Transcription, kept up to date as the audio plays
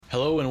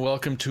Hello and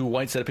welcome to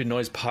White Stepping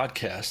Noise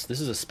Podcast. This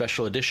is a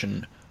special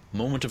edition,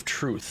 Moment of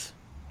Truth,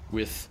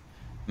 with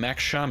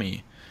Max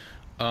Shami.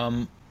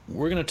 We're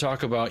going to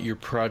talk about your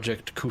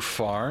project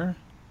Kufar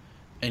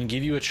and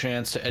give you a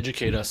chance to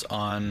educate us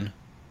on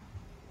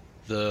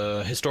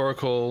the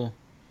historical,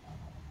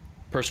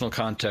 personal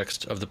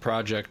context of the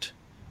project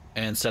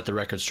and set the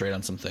record straight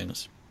on some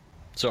things.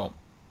 So,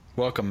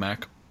 welcome,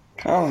 Mac.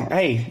 Oh,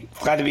 hey,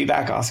 glad to be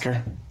back,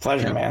 Oscar.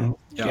 Pleasure, man.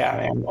 Yeah. Yeah,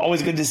 man.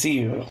 Always good to see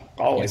you.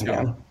 Always,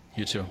 man.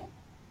 You too.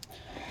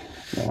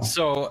 Yeah.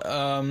 So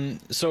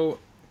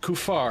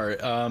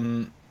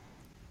Kufar,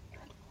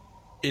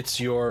 it's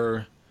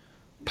your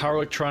power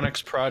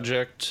electronics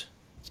project.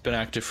 It's been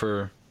active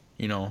for,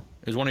 it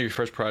was one of your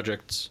first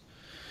projects,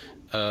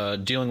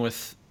 dealing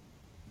with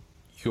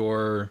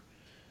your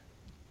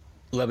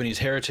Lebanese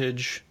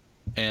heritage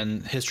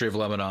and history of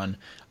Lebanon.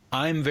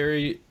 I'm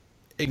very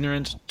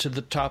ignorant to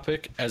the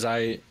topic, as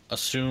I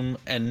assume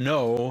and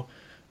know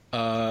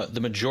the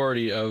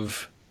majority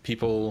of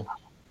people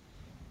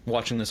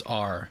watching this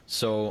are.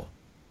 So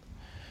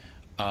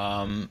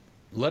tell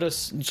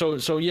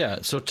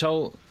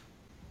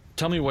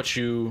me what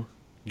you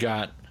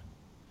got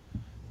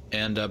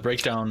and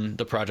break down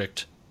the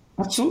project.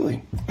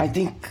 Absolutely. I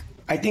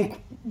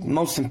think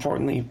most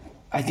importantly,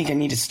 I think I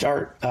need to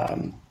start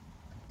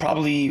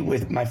probably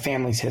with my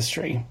family's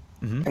history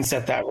and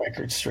set that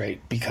record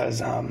straight,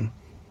 because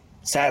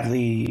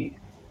sadly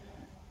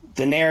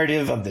the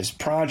narrative of this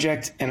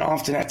project, and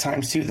often at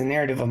times too the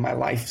narrative of my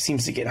life,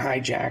 seems to get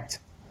hijacked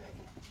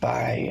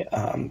by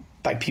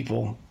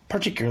people,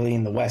 particularly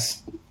in the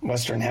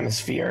Western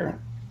Hemisphere.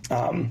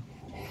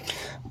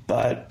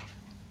 But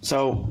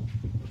so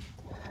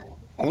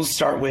I'll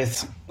start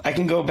with, I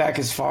can go back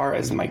as far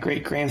as my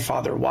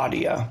great-grandfather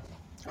Wadia,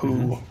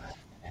 who,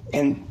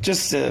 and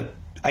just to,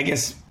 I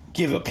guess,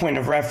 give a point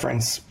of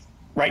reference,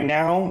 right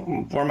now,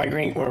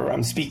 where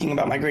I'm speaking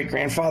about my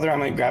great-grandfather, I'm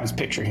going to grab his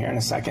picture here in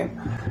a second.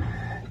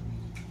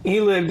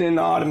 He lived in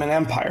the Ottoman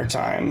Empire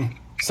time.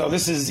 So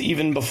this is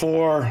even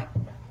before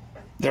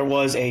there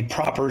was a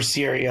proper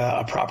Syria,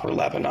 a proper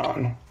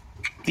Lebanon.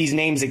 These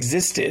names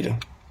existed,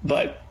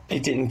 but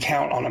it didn't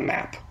count on a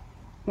map.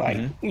 Like,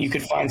 you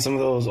could find some of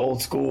those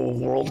old school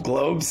world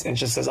globes and it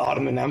just says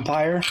Ottoman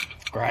Empire.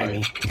 Grimy.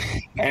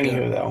 Right.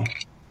 Anywho, though,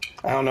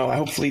 I don't know.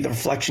 Hopefully the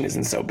reflection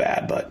isn't so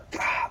bad, but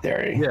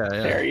there he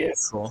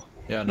is. Cool.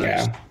 Yeah,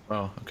 nice. Yeah.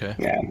 Oh, okay.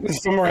 Yeah,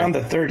 it's from around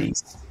the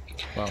 30s.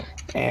 Wow.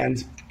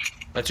 And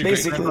that's your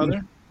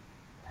great-grandfather?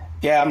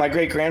 Yeah, my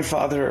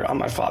great-grandfather on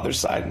my father's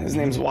side. His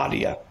name's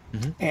Wadia.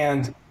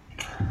 And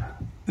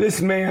this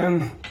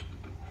man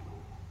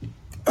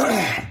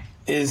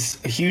is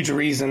a huge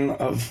reason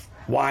of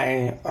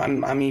why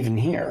I'm even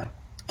here.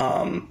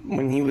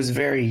 When he was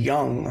very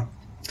young,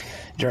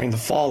 during the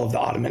fall of the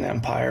Ottoman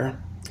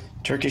Empire,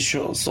 Turkish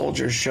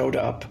soldiers showed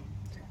up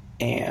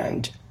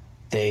and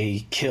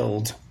they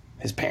killed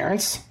his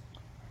parents.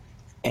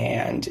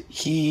 And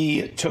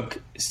he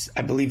took,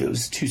 I believe it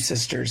was 2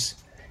 sisters,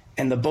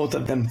 and the both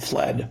of them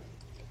fled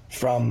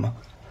from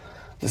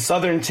the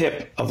southern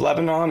tip of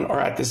Lebanon, or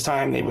at this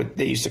time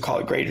they used to call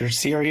it Greater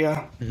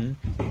Syria. And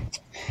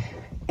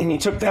he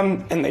took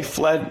them and they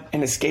fled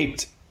and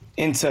escaped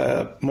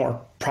into more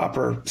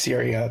proper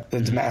Syria, the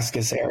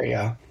Damascus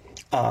area.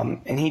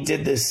 And he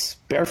did this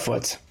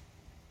barefoot,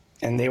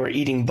 and they were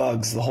eating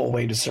bugs the whole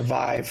way to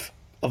survive,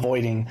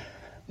 avoiding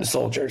the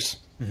soldiers.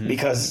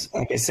 Because,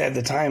 like I said,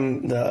 the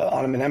time the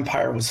Ottoman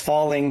Empire was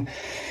falling,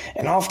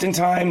 and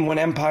oftentimes when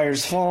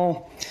empires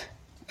fall,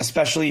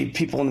 especially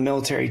people in the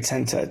military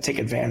tend to take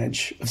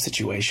advantage of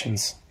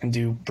situations and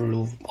do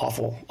brutal,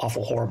 awful,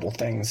 horrible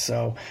things.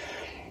 So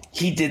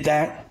he did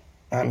that.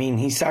 I mean,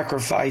 he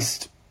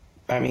sacrificed.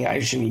 I mean, I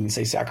shouldn't even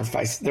say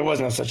sacrifice. There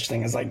was no such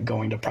thing as like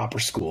going to proper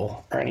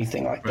school or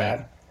anything like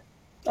that.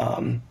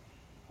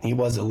 He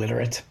was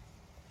illiterate.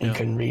 He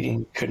couldn't read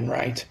and couldn't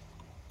write.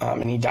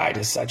 And he died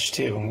as such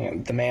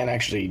too. The man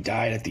actually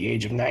died at the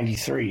age of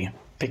 93,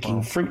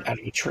 picking fruit out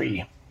of a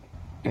tree.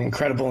 An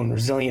incredible and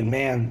resilient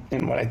man.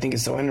 And what I think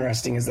is so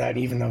interesting is that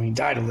even though he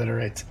died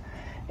illiterate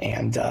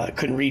and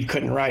couldn't read,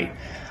 couldn't write,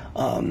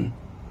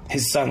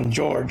 his son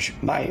George,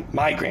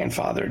 my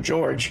grandfather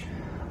George,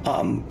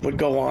 would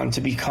go on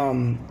to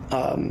become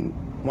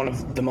one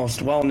of the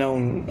most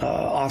well-known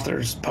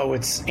authors,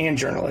 poets, and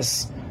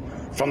journalists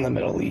from the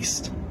Middle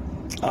East.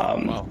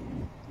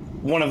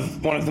 One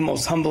of the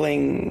most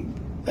humbling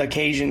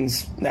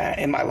occasions that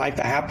in my life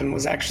that happened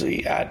was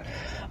actually at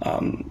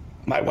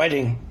my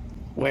wedding,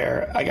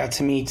 where I got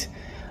to meet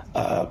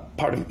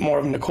more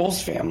of Nicole's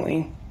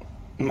family.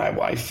 My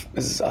wife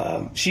is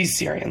she's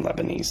Syrian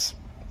Lebanese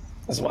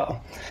as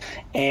well,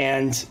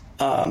 and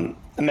I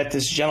met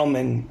this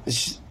gentleman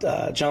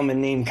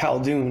named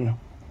Khaldoon,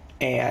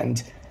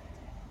 and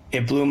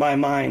it blew my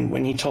mind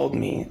when he told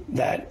me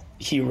that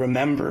he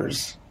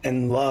remembers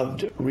and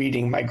loved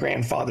reading my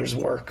grandfather's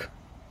work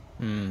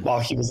while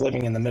he was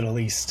living in the Middle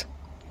East.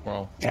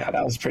 Wow. Yeah,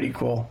 that was pretty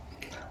cool.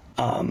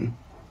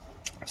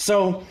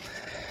 So,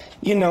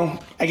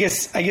 I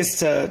guess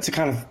to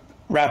kind of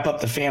wrap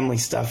up the family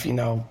stuff,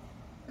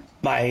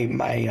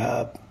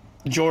 my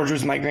George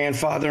was my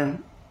grandfather,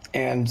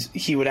 and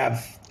he would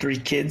have 3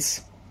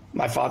 kids,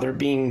 my father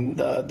being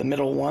the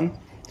middle one.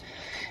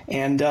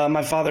 And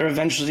my father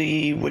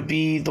eventually would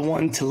be the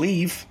one to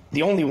leave,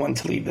 the only one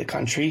to leave the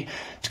country,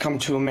 to come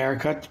to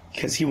America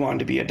because he wanted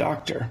to be a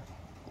doctor.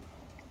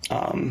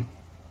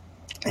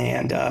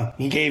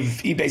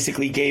 He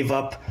basically gave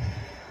up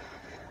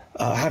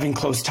having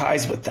close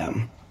ties with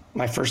them.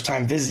 My first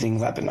time visiting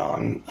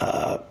Lebanon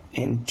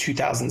in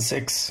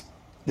 2006,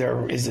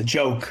 there is a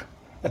joke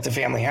that the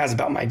family has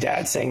about my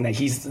dad saying that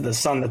he's the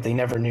son that they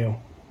never knew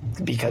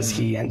because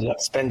he ended up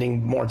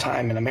spending more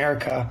time in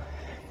America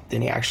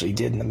than he actually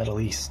did in the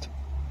Middle East.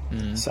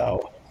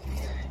 So,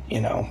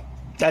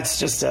 that's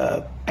just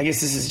I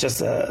guess this is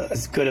just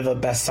as good of a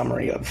best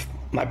summary of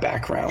my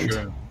background.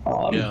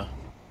 Sure.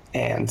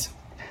 And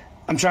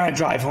I'm trying to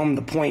drive home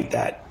the point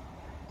that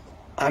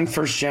I'm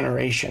first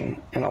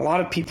generation, and a lot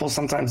of people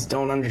sometimes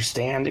don't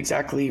understand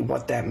exactly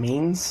what that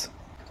means.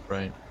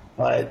 Right.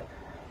 But,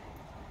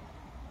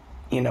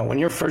 when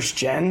you're first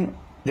gen,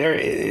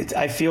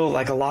 I feel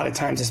like a lot of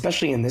times,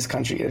 especially in this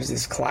country, there's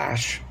this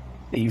clash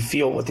that you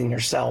feel within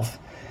yourself,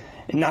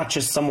 and not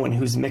just someone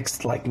who's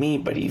mixed like me,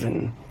 but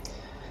even,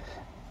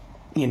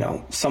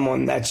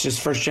 someone that's just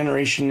first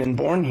generation and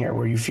born here,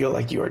 where you feel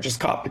like you are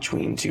just caught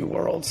between 2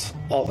 worlds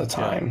all the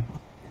time.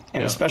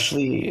 And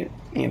especially,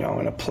 in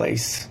a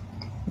place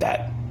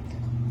that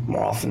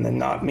more often than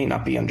not may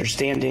not be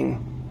understanding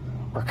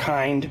or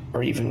kind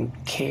or even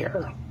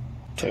care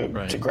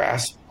to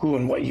grasp who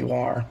and what you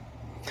are.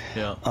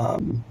 Yeah.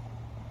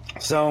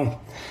 So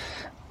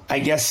I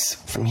guess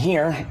from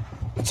here,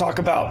 we'll talk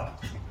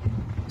about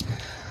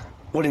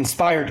what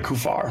inspired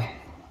Kufar,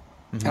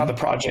 how the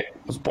project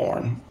was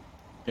born.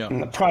 Yeah.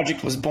 And the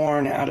project was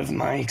born out of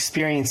my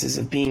experiences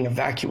of being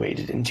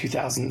evacuated in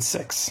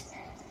 2006.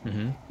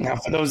 Now,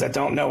 for those that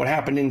don't know what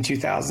happened in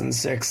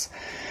 2006,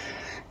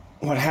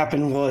 what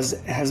happened was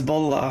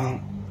Hezbollah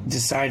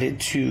decided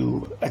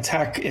to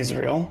attack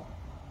Israel,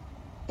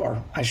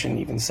 or I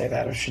shouldn't even say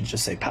that, I should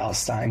just say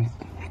Palestine,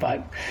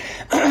 but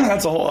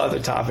that's a whole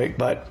other topic.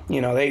 But,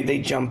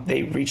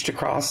 they reached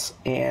across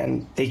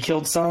and they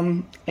killed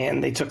some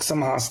and they took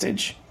some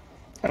hostage.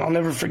 And I'll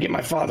never forget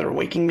my father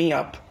waking me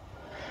up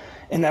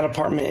in that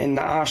apartment in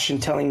Naash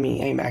and telling me,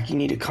 "Hey, Mac, you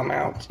need to come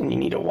out and you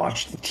need to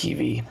watch the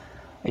TV."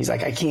 He's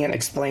like, "I can't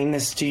explain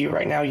this to you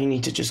right now. You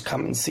need to just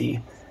come and see."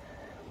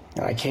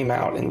 And I came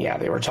out, and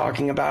they were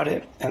talking about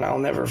it. And I'll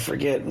never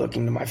forget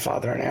looking to my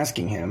father and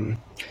asking him,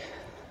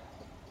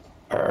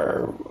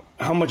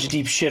 "How much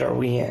deep shit are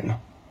we in?"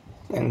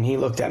 And he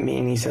looked at me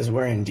and he says,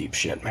 "We're in deep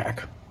shit,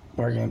 Mac.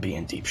 We're going to be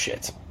in deep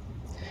shit."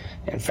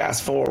 And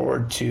fast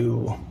forward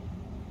to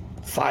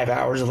 5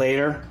 hours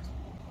later,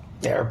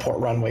 the airport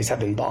runways have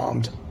been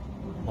bombed.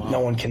 Wow. No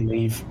one can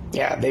leave.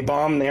 Yeah, they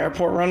bombed the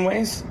airport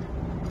runways.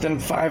 Within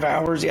 5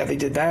 hours, they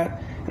did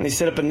that. And they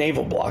set up a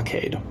naval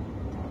blockade.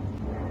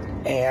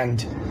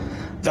 And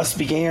thus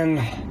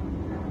began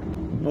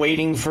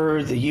waiting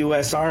for the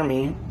U.S.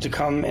 Army to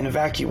come and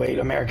evacuate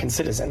American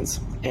citizens.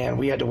 And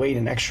we had to wait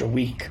an extra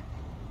week.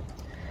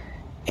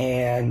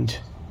 And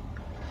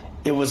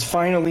it was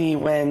finally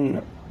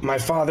when my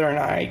father and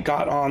I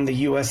got on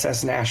the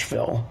USS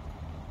Nashville,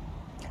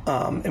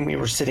 and we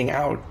were sitting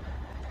out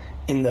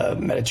in the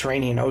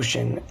Mediterranean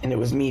Ocean, and it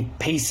was me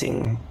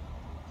pacing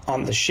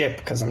on the ship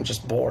because I'm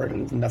just bored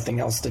and nothing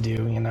else to do.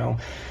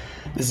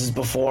 This is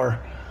before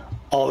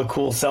all the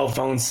cool cell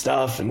phone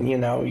stuff and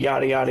yada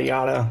yada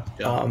yada.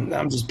 Yeah.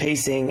 I'm just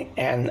pacing,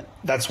 and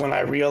that's when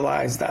I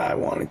realized that I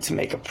wanted to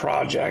make a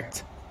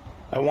project.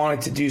 I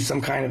wanted to do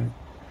some kind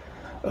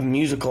of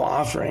musical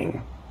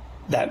offering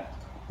that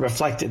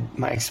reflected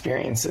my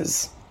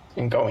experiences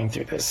in going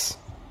through this,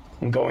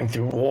 and going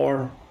through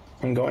war,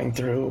 and going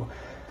through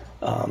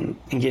and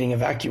getting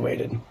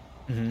evacuated.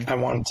 I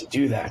wanted to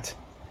do that.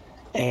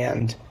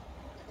 And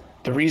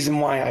the reason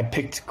why I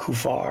picked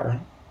Kufar,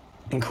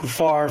 and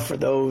Kufar, for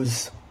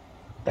those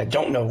that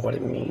don't know what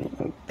it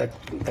means,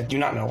 that do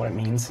not know what it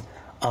means,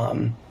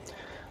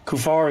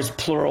 Kufar is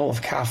plural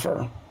of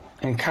kafir,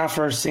 and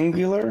kafir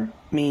singular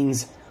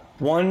means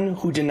one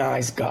who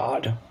denies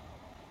God.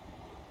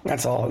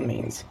 That's all it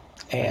means.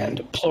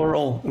 And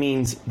plural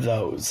means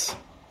those.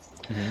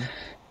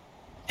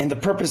 And the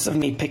purpose of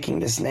me picking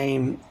this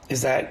name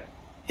is that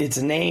it's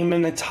a name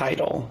and a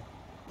title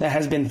that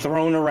has been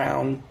thrown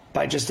around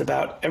by just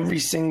about every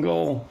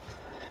single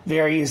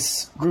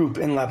various group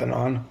in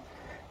Lebanon.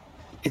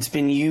 It's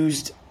been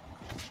used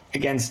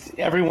against,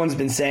 everyone's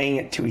been saying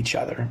it to each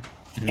other.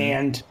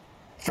 And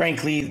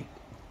frankly,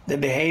 the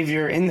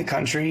behavior in the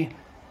country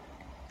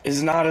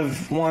is not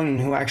of one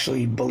who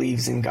actually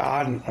believes in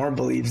God or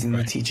believes in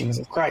the teachings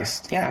of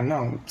Christ. Yeah,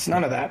 no, it's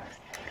none of that.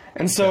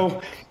 And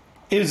so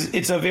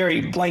it's a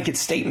very blanket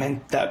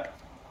statement that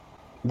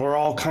we're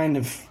all kind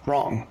of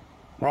wrong.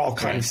 We're all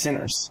kind of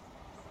sinners.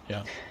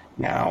 Yeah.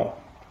 Now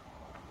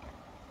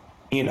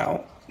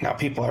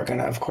people are going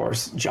to, of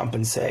course, jump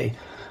and say,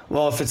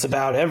 well, if it's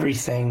about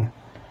everything,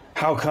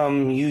 how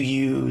come you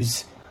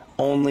use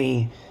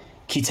only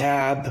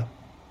Kitab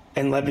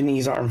and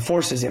Lebanese armed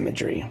forces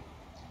imagery?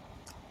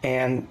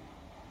 And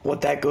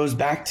what that goes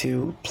back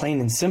to, plain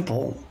and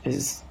simple,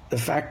 is the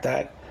fact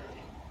that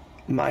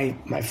my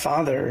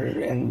father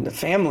and the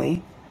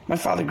family, my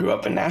father grew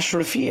up in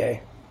Ashrafiyeh.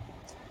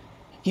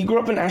 He grew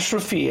up in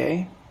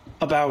Ashrafiyeh,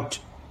 about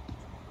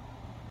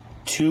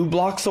 2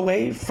 blocks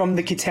away from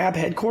the Kitab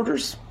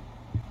headquarters.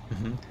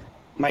 Mm-hmm.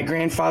 My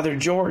grandfather,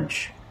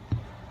 George,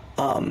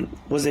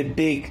 was a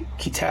big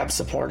Kitab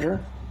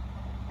supporter,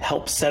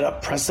 helped set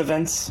up press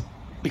events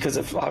because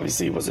of,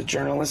 obviously, he was a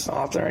journalist,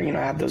 author,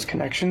 had those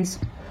connections.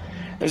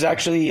 There's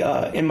actually,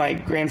 in my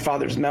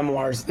grandfather's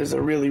memoirs, there's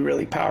a really,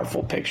 really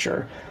powerful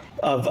picture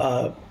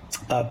of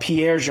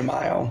Pierre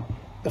Gemayel,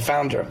 the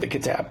founder of the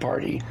Kitab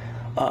Party,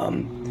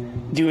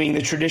 doing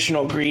the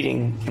traditional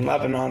greeting in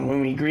Lebanon.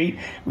 When we greet,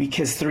 we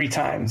kiss 3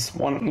 times,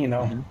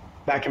 one,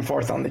 back and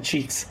forth on the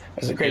cheeks.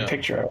 There's a great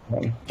picture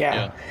of him.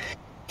 Yeah.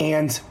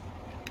 And,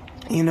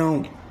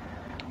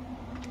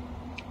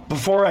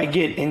 before I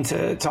get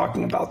into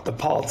talking about the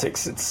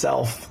politics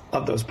itself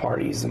of those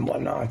parties and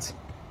whatnot,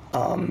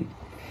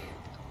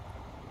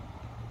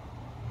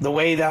 the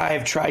way that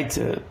I've tried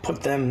to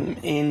put them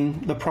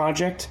in the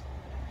project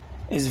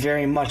is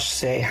very much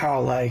say how,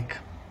 like,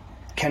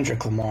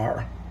 Kendrick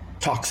Lamar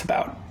talks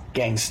about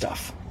gang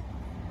stuff.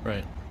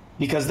 Right.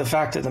 Because the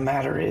fact of the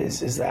matter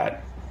is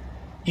that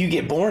you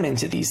get born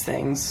into these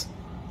things,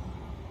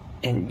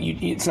 and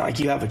it's not like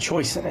you have a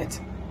choice in it.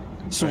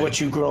 So what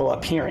you grow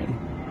up hearing,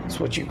 it's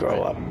what you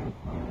grow up,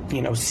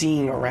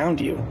 seeing around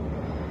you.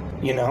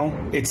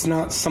 It's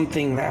not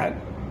something that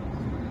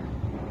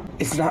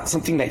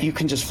you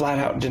can just flat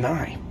out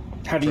deny.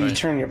 How do you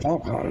turn your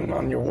back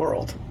on your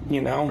world?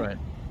 Right.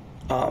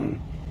 And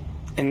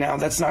now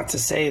that's not to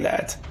say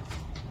that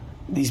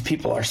these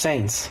people are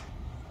saints.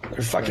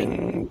 They're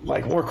fucking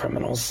like war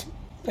criminals.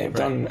 They've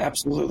done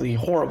absolutely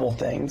horrible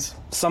things.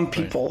 Some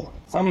people,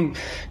 some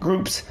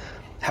groups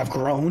have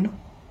grown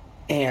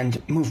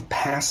and moved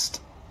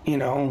past,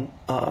 the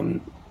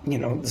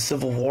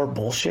Civil War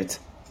bullshit.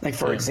 Like,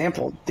 for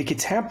example, the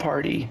Kitab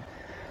Party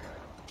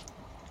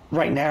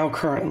right now,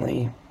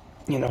 currently,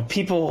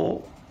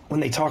 people,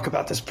 when they talk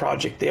about this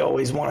project, they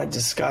always want to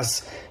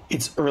discuss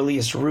its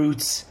earliest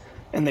roots,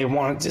 and they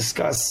want to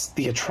discuss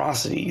the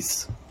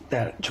atrocities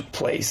that took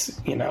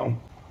place, in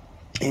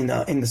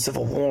the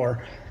Civil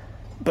War.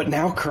 But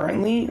now,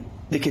 currently,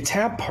 the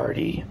Kitab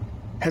Party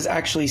has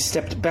actually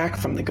stepped back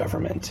from the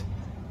government,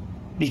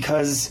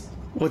 because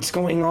what's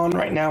going on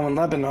right now in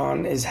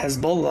Lebanon is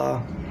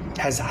Hezbollah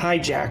has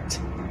hijacked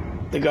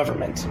the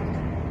government.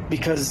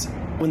 Because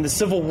when the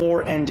Civil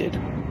War ended,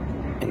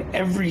 and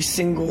every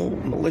single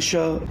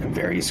militia and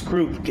various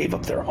group gave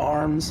up their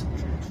arms,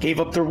 gave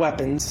up their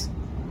weapons,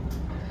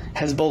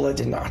 Hezbollah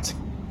did not.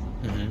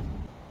 Mm-hmm.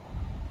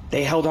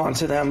 They held on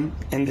to them,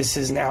 and this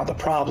is now the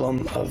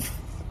problem of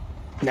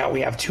now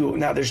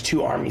there's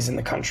 2 armies in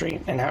the country,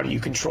 and how do you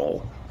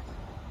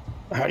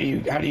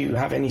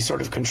have any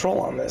sort of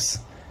control on this?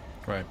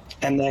 Right.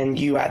 And then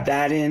you add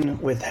that in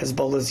with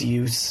Hezbollah's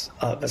use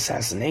of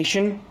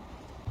assassination,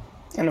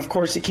 and of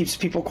course it keeps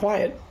people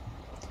quiet.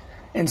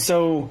 And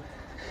so,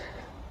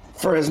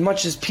 for as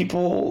much as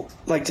people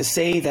like to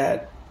say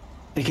that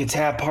the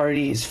Kitab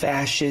Party is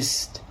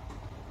fascist,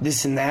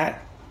 this and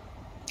that,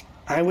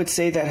 I would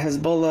say that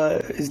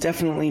Hezbollah is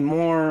definitely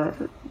more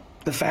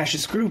the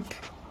fascist group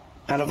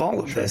out of all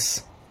of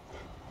this,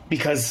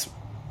 because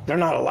they're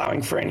not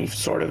allowing for any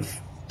sort of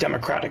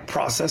democratic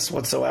process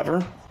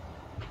whatsoever.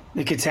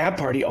 The Kitab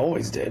Party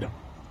always did.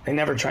 They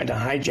never tried to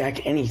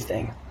hijack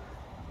anything.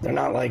 They're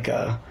not like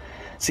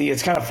see,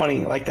 it's kind of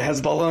funny, like the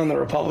Hezbollah and the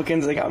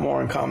Republicans, they got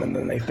more in common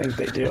than they think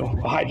they do.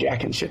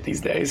 Hijacking shit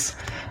these days.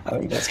 I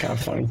think that's kind of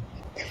funny.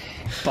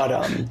 But,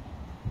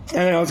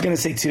 and I was going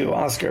to say too,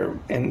 Oscar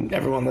and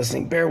everyone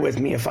listening, bear with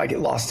me if I get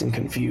lost and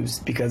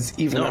confused, because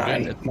even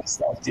I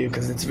myself do,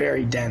 because it's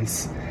very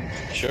dense.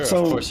 Sure,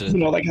 so, of course it is.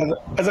 Like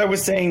as I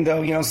was saying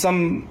though,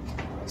 some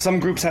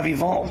groups have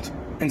evolved.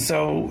 And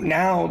so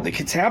now the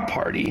Kitab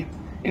Party,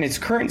 in its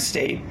current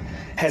state,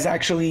 has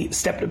actually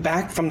stepped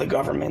back from the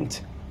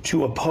government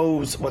to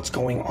oppose what's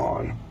going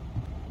on,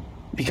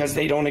 because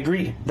they don't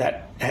agree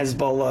that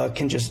Hezbollah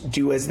can just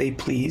do as they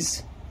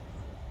please,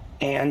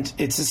 and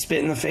it's a spit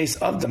in the face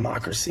of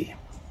democracy.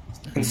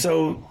 Mm-hmm. And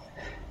so,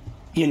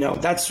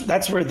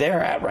 that's where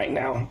they're at right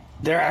now.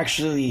 They're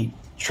actually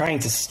trying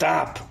to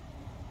stop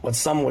what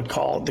some would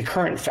call the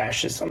current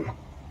fascism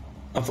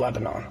of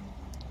Lebanon.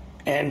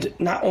 And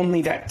not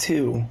only that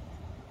too,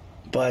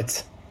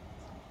 but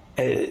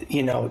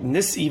and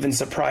this even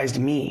surprised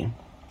me.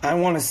 I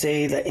want to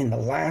say that in the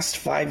last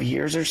 5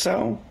 years or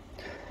so,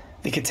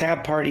 the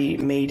Kitab Party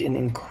made an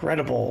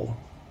incredible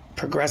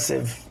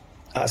progressive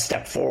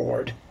step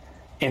forward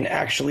in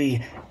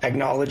actually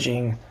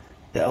acknowledging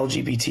the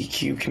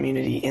LGBTQ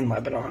community in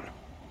Lebanon.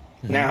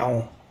 Mm-hmm.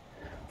 Now,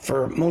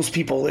 for most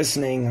people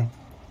listening,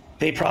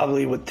 they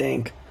probably would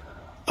think,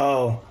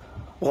 oh,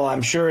 well,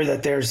 I'm sure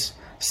that there's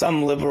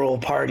some liberal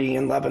party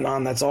in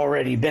Lebanon that's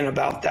already been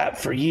about that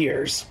for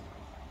years.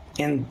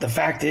 And the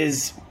fact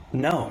is,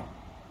 no.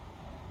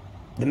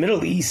 The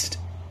Middle East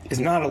is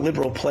not a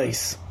liberal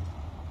place.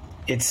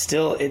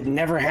 It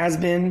never has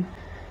been,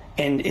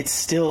 and it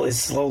still is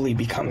slowly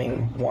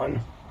becoming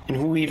one. And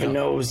who even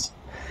knows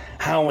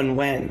how and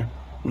when?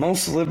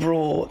 Most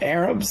liberal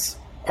Arabs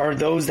are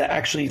those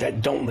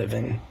that don't live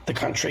in the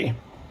country,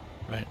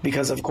 Right.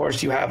 because of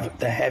course you have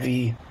the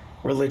heavy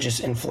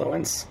religious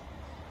influence.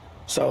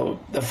 So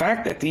the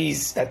fact that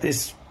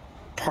this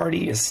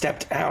party has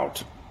stepped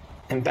out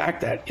and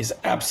backed that is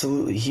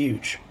absolutely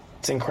huge.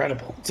 It's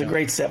incredible. It's a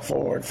great step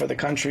forward for the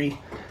country,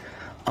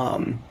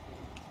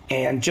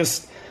 and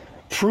just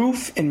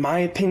proof, in my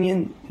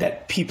opinion,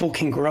 that people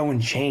can grow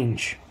and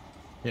change.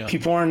 Yeah.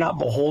 People are not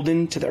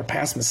beholden to their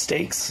past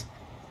mistakes,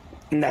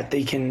 and that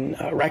they can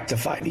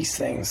rectify these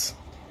things,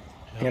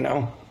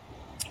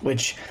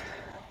 which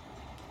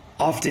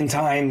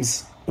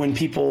oftentimes when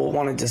people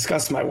want to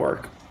discuss my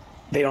work,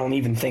 they don't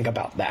even think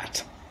about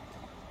that,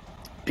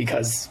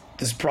 because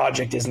this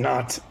project is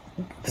not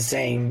the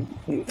same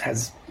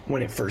as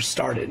when it first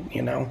started,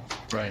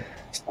 Right.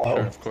 So, Sure,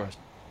 of course.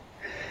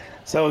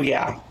 So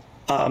yeah,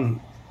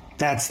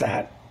 that's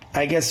that.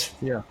 I guess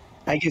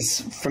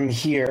from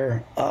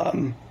here,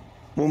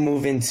 we'll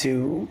move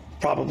into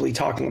probably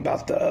talking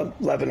about the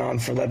Lebanon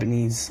for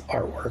Lebanese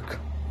artwork,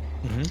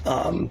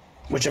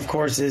 which of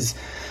course is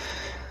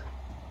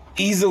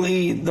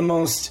easily the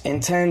most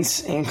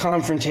intense and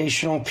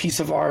confrontational piece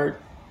of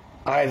art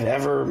I've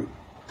ever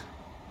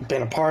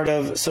been a part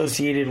of,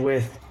 associated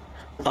with.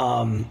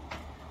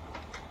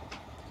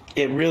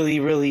 It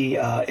really,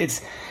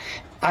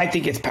 I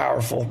think it's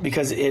powerful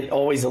because it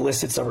always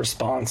elicits a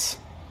response.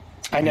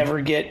 You never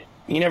get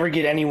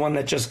anyone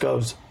that just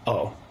goes,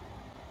 oh.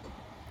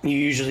 You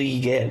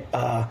usually get,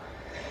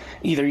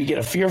 either you get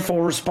a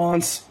fearful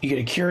response, you get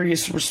a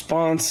curious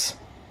response,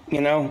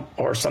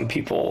 or some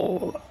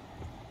people,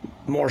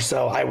 more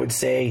so, I would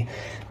say,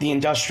 the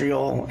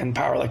industrial and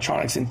power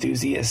electronics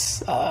enthusiasts,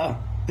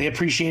 they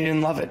appreciate it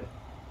and love it,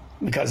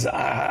 because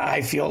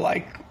I feel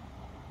like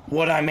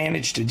what I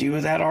managed to do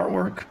with that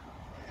artwork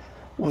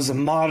was a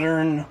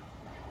modern,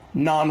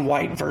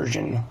 non-white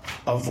version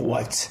of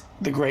what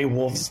the Grey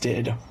Wolves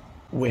did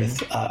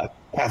with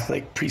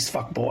Catholic priest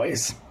fuck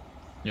boys.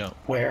 Yeah.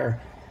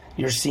 Where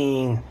you're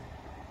seeing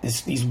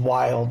these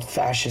wild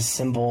fascist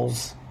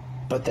symbols,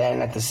 but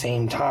then at the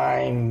same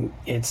time,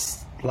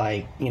 it's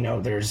like,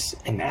 there's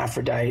an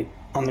Aphrodite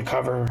on the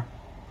cover.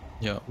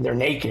 Yeah. They're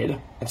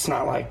naked. It's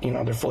not like,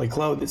 they're fully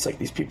clothed. It's like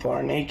these people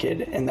are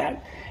naked, and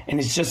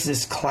it's just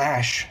this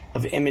clash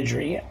of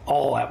imagery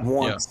all at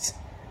once. Yeah.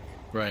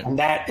 Right. And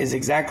that is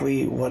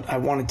exactly what I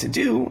wanted to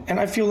do, and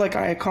I feel like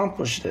I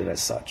accomplished it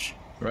as such.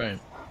 Right.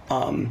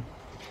 And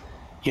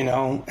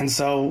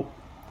so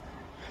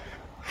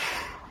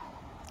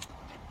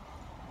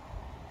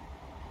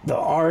the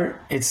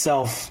art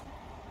itself,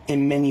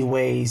 in many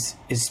ways,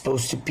 is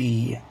supposed to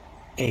be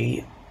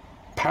a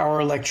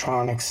power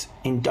electronics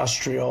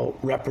industrial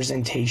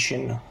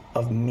representation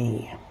of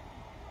me.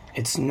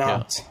 It's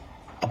not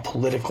a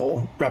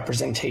political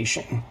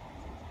representation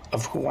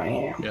of who I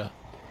am. Yeah.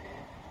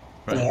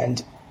 Right.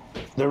 And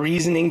the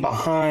reasoning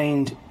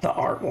behind the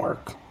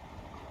artwork,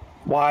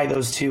 why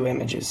those two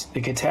images,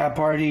 the Kitab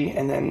Party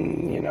and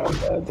then,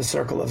 the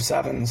Circle of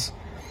Sevens,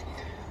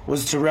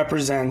 was to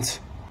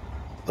represent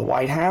the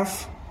white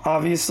half,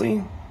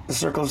 obviously, the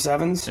Circle of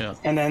Sevens,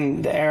 and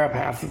then the Arab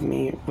half of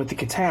me with the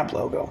Kitab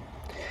logo.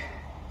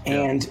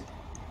 And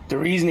the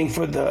reasoning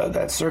for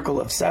that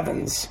Circle of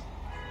Sevens,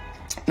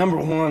 number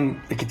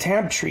one, the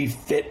Kitab tree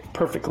fit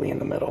perfectly in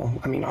the middle.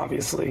 I mean,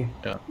 obviously,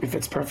 it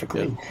fits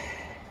perfectly.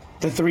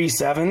 The 3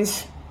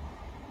 sevens,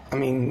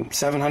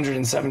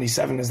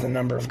 777 is the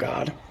number of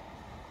God.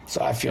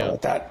 So I feel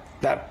that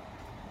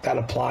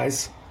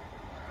applies.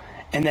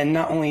 And then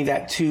not only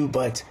that too,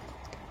 but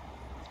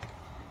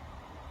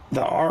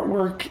the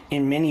artwork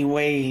in many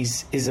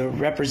ways is a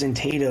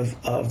representative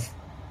of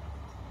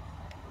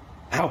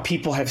how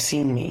people have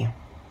seen me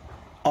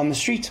on the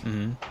street.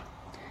 Mm-hmm.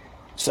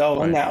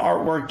 So in that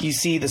artwork, you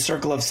see the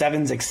Circle of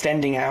Sevens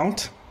extending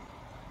out.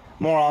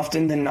 More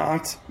often than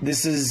not,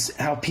 this is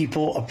how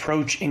people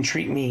approach and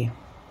treat me.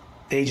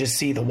 They just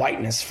see the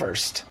whiteness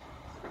first.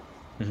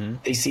 Mm-hmm.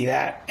 They see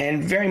that.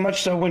 And very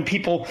much so when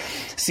people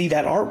see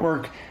that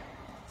artwork,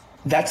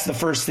 that's the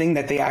first thing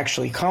that they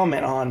actually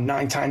comment on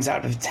 9 times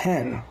out of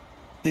 10.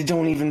 They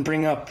don't even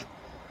bring up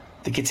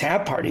the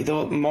Kitab Party.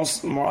 Though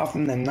more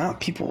often than not,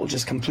 people will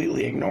just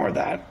completely ignore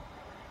that.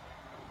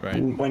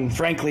 Right. When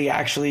frankly,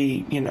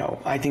 actually,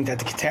 I think that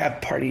the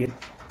Kitab Party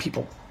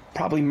people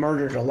probably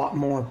murdered a lot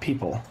more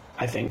people,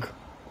 I think.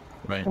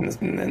 Right.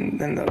 Than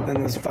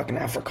those fucking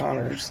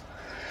Afrikaners.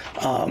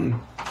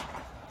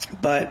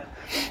 But,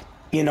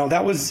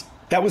 that was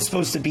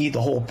supposed to be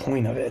the whole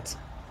point of it.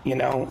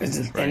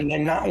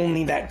 And not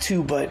only that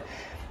too, but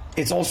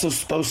it's also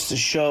supposed to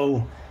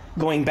show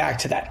going back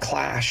to that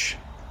clash.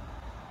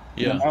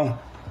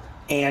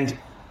 And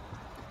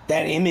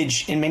that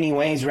image in many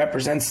ways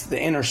represents the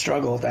inner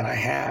struggle that I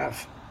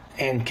have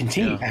and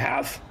continue to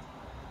have.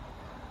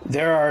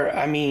 There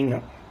are,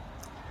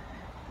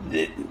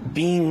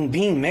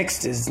 being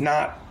mixed is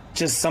not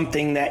just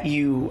something that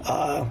you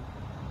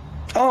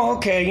oh,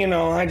 okay,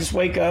 I just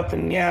wake up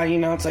and yeah,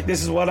 it's like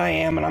this is what I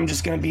am, and I'm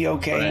just gonna be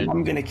okay, Right. and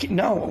I'm gonna keep.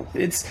 No,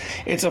 it's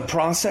a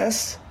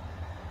process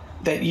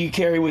that you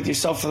carry with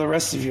yourself for the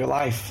rest of your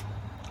life,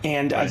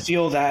 and I Right.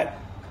 feel that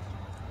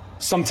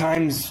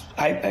sometimes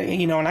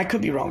and I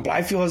could be wrong, but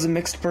I feel as a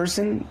mixed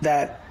person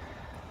that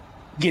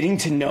getting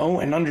to know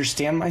and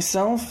understand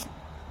myself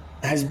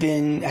has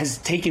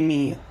taken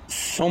me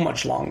so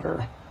much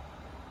longer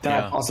than I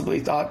Yeah. possibly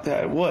thought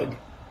that it would.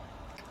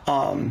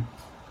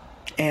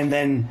 And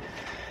then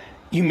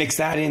you mix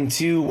that in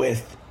too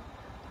with,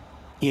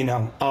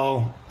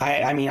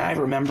 I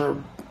remember,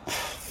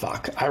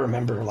 I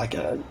remember like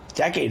a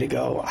decade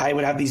ago, I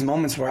would have these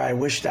moments where I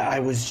wish that I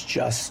was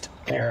just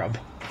Arab.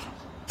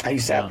 I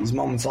used to have these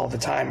moments all the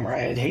time where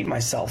I'd hate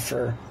myself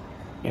for,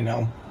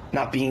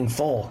 not being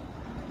full.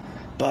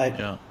 But,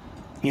 Yeah.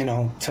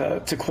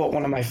 To quote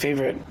one of my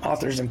favorite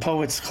authors and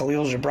poets,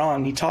 Khalil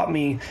Gibran, he taught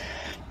me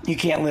you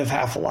can't live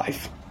half a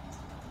life.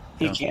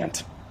 You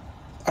can't.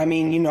 I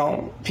mean,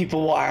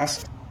 people will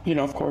ask,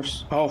 of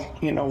course, oh,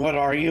 what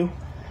are you?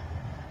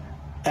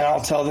 And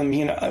I'll tell them,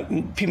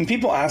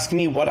 people ask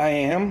me what I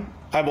am,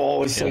 I will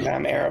always say that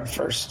I'm Arab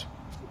first.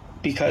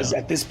 Because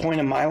at this point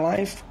in my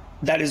life,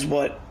 that is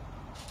what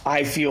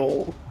I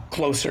feel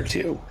closer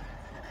to.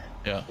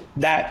 Yeah.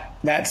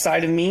 That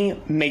side of me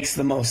makes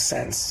the most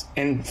sense.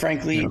 And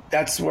frankly,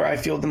 that's where I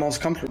feel the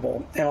most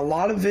comfortable. And a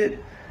lot of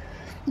it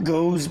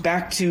goes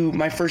back to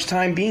my first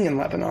time being in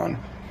Lebanon.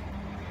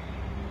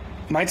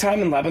 My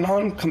time in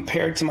Lebanon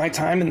compared to my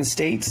time in the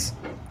States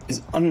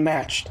is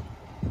unmatched.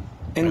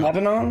 In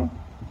Lebanon,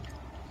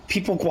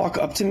 people walk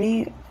up to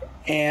me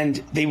and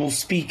they will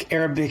speak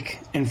Arabic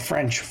and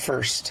French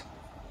first.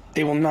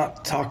 They will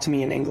not talk to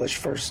me in English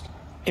first,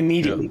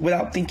 immediately,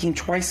 without thinking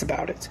twice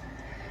about it.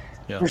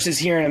 Yeah. Versus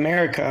here in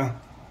America,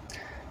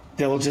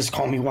 they'll just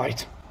call me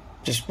white,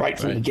 just right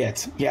from the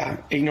get. Yeah,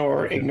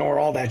 ignore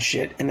all that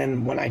shit. And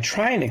then when I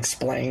try and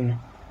explain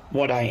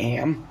what I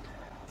am,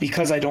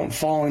 because I don't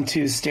fall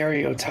into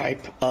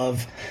stereotype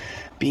of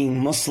being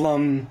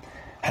Muslim,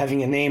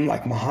 having a name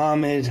like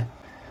Muhammad,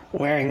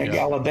 wearing a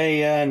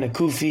galabeya and a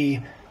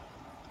kufi,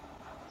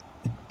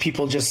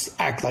 people just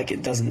act like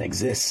it doesn't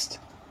exist.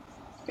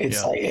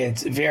 It's like,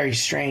 it's very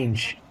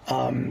strange.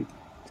 And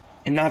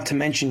not to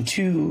mention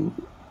too,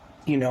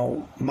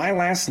 my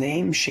last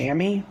name,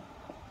 Shami,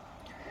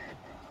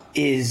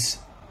 is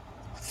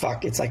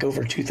it's like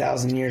over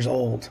 2,000 years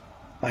old.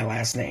 My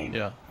last name.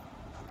 Yeah.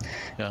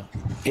 Yeah.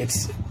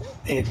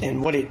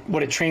 And what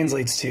it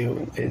translates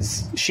to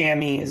is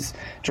Shami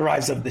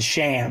derives of the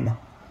Sham,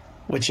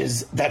 which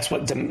is that's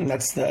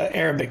the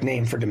Arabic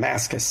name for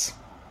Damascus.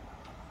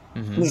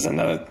 This is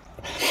another,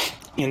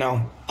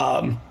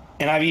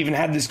 and I've even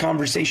had this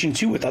conversation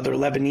too with other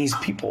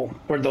Lebanese people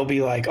where they'll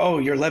be like, "Oh,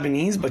 you're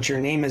Lebanese, but your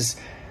name is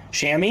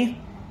Shami,"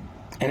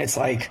 and it's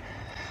like,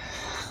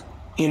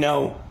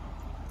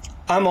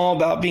 I'm all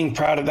about being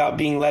proud about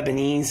being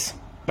Lebanese,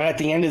 but at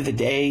the end of the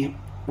day,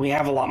 we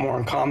have a lot more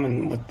in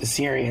common with the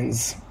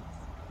Syrians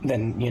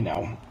than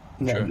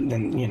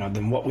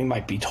than what we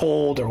might be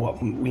told or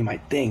what we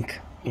might think.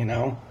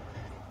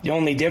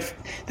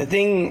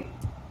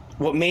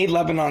 What made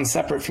Lebanon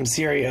separate from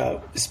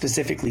Syria,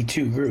 specifically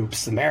two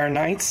groups, the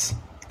Maronites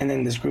and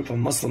then this group of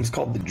Muslims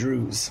called the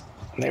Druze.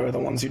 And they were the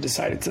ones who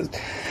decided to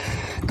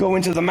go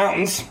into the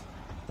mountains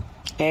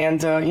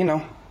and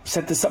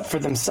set this up for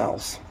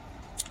themselves.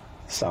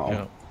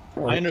 So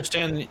I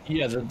understand.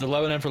 Yeah, the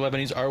Lebanon for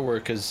Lebanese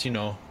artwork is,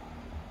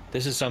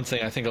 this is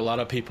something I think a lot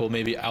of people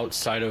maybe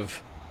outside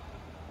of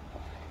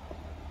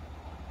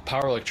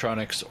power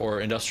electronics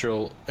or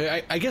industrial,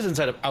 I guess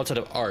outside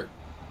of art,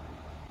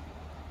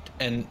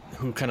 and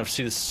who kind of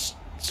see this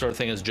sort of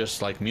thing as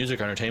just like music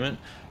or entertainment,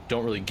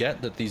 don't really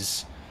get that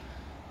these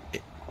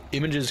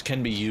images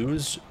can be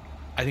used.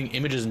 I think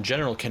images in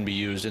general can be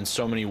used in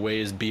so many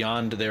ways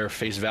beyond their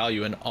face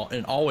value, and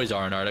always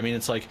are in art. I mean,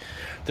 it's like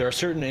there are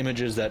certain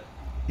images that,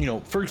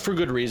 for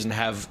good reason,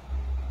 have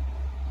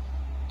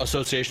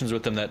associations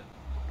with them that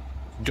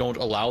don't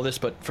allow this.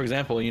 But for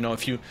example,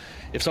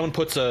 if someone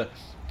puts a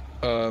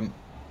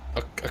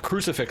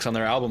crucifix on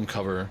their album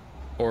cover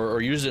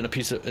or uses it in a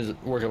piece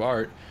of work of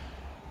art,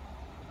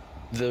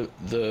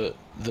 the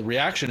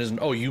reaction isn't,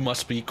 "Oh, you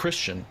must be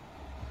Christian."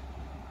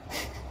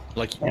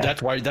 Like,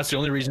 that's the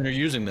only reason you're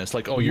using this.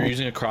 Like, oh, you're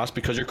using a cross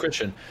because you're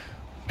Christian.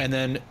 And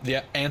then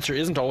the answer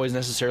isn't always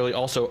necessarily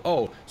also,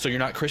 oh, so you're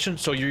not Christian,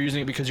 so you're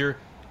using it because you're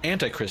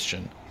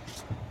anti-Christian.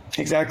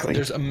 Exactly.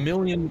 There's a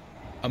million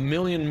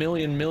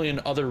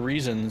other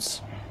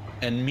reasons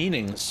and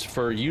meanings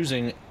for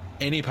using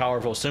any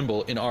powerful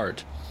symbol in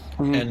art.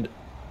 And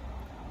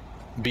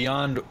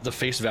beyond the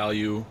face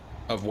value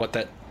of what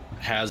that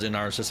has in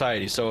our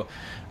society. So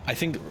I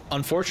think,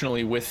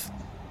 unfortunately, with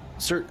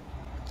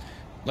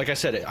like I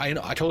said, I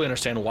totally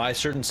understand why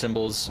certain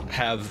symbols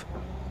have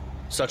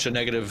such a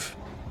negative,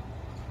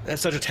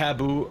 such a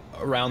taboo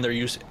around their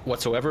use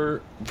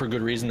whatsoever, for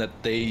good reason, that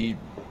a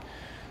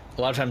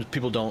lot of times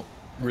people don't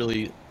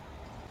really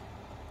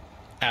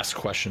ask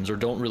questions or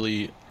aren't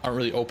really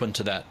open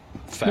to that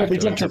fact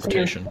of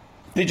interpretation.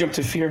 They jump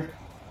to fear.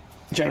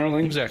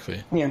 generally.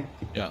 Exactly. Yeah.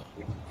 Yeah.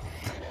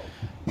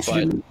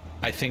 But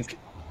I think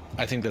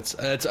that's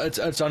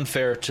it's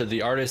unfair to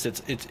the artist.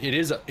 It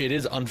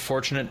is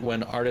unfortunate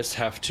when artists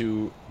have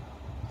to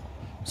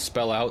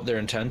spell out their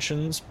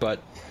intentions, but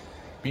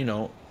you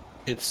know,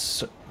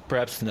 it's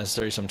perhaps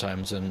necessary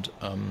sometimes. And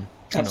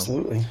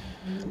Absolutely.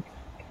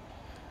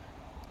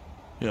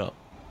 Yeah.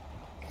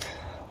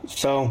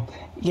 So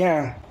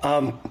yeah,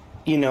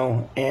 you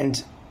know,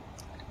 and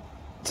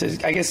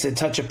I guess to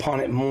touch upon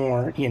it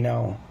more, you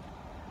know,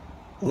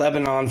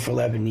 Lebanon for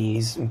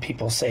Lebanese, and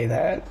people say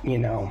that, you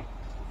know,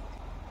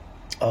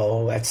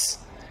 oh, that's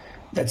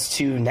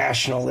too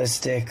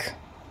nationalistic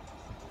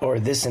or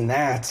this and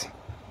that.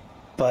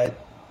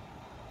 But,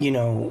 you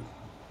know,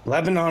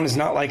 Lebanon is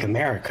not like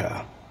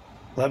America.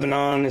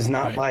 Lebanon is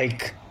not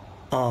like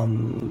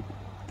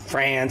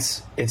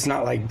France. It's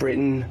not like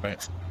Britain.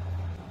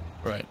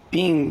 Right.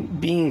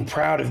 Being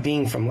proud of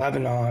being from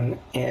Lebanon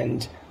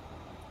and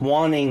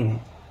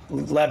wanting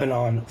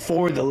Lebanon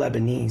for the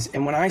Lebanese.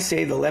 And when I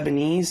say the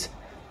Lebanese,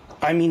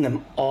 I mean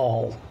them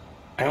all.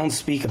 I don't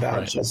speak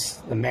about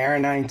just the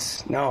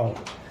Maronites. No.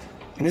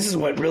 And this is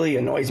what really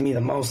annoys me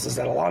the most, is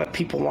that a lot of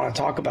people want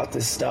to talk about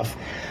this stuff,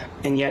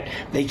 and yet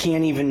they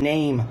can't even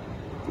name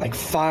like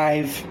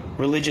 5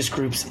 religious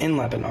groups in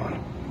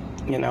Lebanon.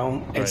 You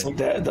know, it's like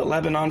the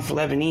Lebanon for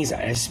Lebanese.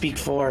 I speak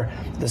for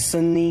the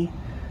Sunni,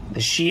 the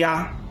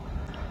Shia,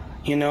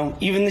 you know,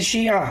 even the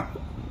Shia,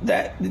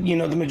 that, you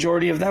know, the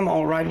majority of them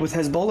all ride with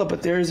Hezbollah,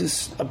 but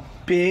there's a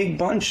big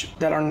bunch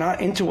that are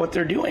not into what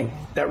they're doing,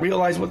 that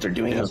realize what they're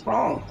doing is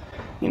wrong.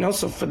 You know,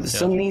 so for the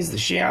Sunnis, the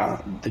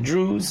Shia, the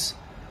Druze,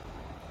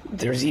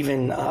 there's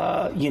even,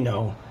 you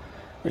know,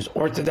 there's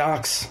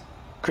Orthodox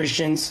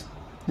Christians.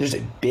 There's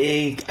a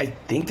big, I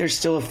think there's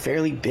still a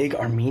fairly big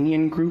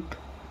Armenian group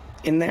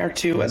in there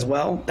too as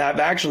well.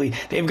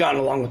 They've gotten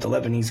along with the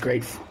Lebanese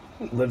great,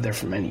 lived there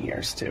for many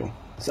years too.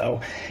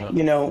 So,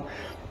 you know,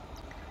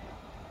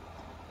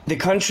 the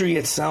country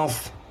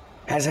itself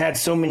has had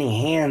so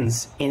many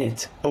hands in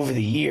it over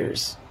the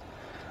years.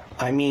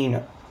 I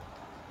mean,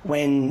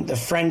 when the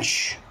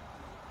French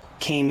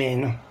came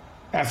in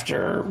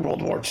after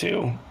World War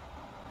II,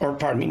 or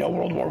pardon me, no,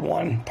 World War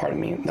I, pardon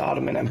me, the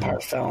Ottoman Empire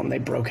fell and they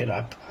broke it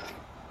up.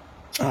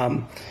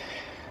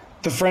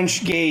 The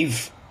French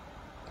gave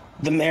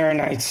the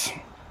Maronites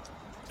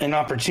an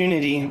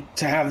opportunity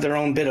to have their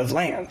own bit of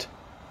land.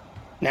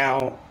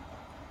 Now,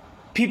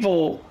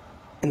 people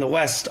in the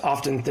West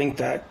often think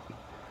that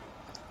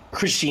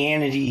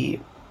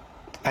Christianity,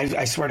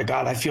 I swear to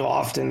God, I feel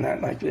often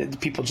that like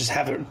people just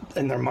have it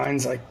in their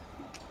minds like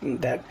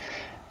that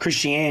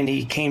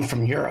Christianity came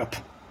from Europe,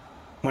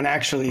 when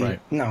actually,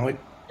 no,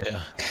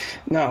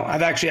 no,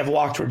 I've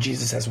walked where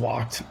Jesus has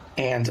walked,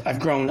 and I've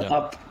grown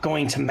up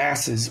going to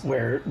masses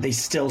where they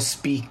still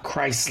speak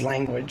Christ's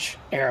language,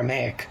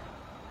 Aramaic,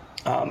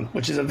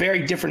 which is a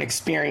very different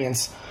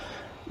experience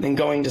than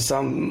going to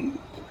some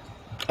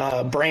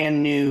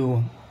brand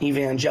new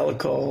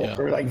evangelical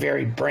or like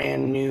very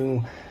brand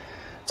new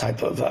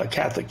type of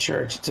Catholic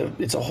church.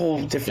 It's a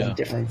whole different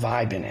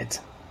vibe in it.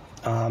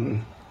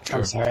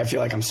 I'm sorry, I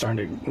feel like I'm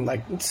starting to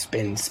like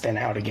spin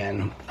out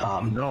again.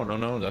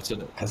 No, that's it.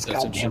 Because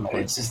goddamn,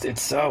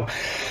 it's so,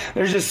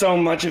 there's just so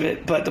much of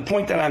it. But the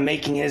point that I'm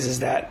making is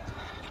that,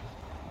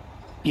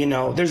 you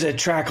know, there's a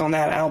track on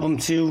that album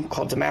too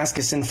called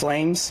Damascus in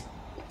Flames.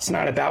 It's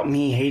not about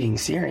me hating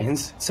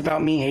Syrians. It's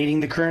about me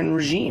hating the current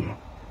regime.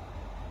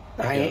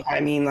 I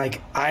mean,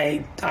 like,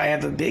 I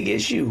have a big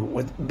issue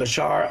with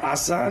Bashar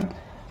Assad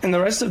and the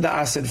rest of the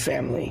Assad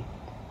family.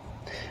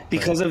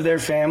 Because of their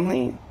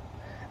family,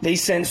 they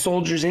sent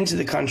soldiers into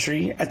the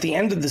country at the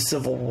end of the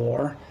civil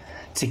war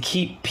to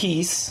keep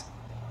peace,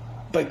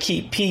 but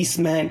keep peace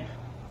meant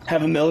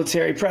have a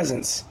military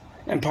presence.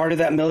 And part of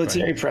that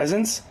military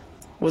presence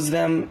was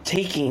them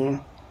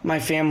taking my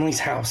family's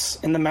house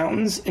in the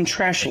mountains and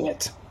trashing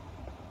it.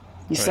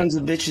 These sons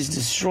of bitches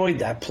destroyed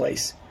that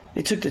place.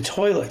 They took the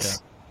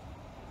toilets.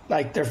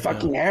 Like, they're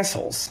fucking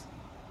assholes.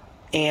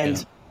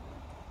 And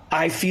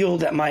I feel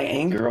that my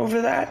anger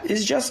over that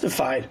is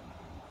justified.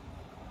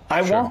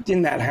 I walked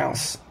in that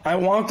house. I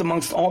walked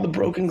amongst all the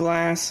broken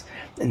glass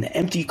and the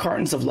empty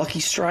cartons of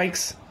Lucky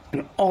Strikes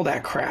and all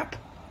that crap.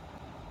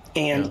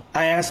 And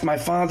I asked my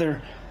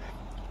father,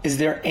 is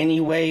there any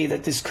way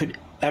that this could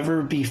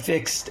ever be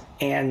fixed?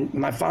 And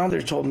my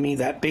father told me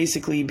that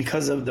basically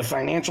because of the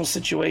financial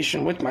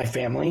situation with my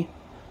family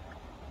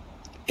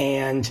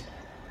and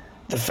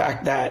the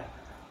fact that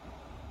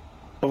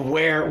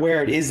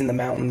where it is in the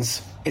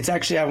mountains, it's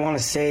actually, I want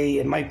to say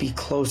it might be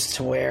close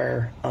to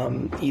where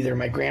either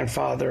my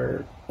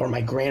grandfather or my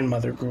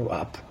grandmother grew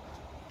up.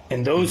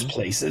 In those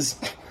places,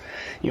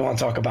 you want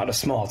to talk about a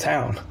small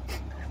town.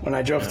 When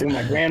I drove through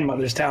my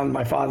grandmother's town,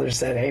 my father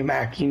said, hey,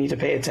 Mac, you need to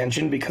pay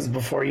attention because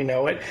before you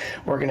know it,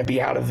 we're going to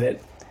be out of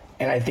it.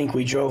 And I think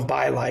we drove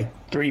by like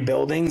 3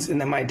 buildings.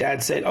 And then my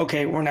dad said,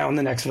 okay, we're now in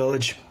the next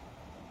village.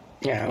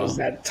 Yeah, it was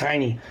that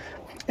tiny.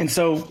 And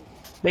so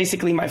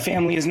basically my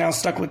family is now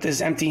stuck with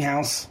this empty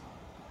house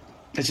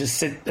that's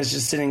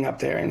just sitting up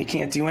there, and you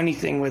can't do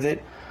anything with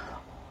it,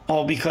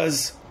 all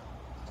because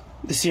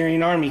the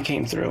Syrian army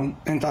came through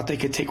and thought they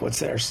could take what's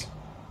theirs.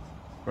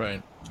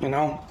 Right. You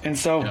know? And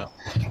so, Yeah.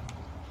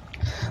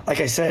 like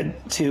I said,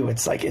 too,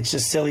 it's like, it's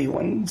just silly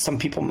when some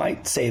people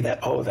might say that,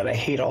 oh, that I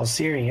hate all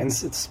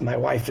Syrians. It's my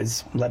wife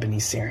is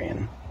Lebanese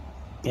Syrian,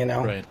 you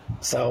know? Right.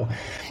 So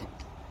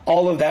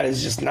all of that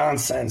is just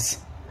nonsense.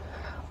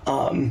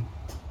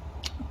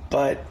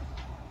 But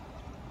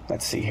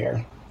let's see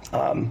here.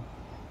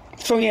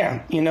 So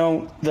yeah, you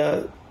know,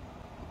 the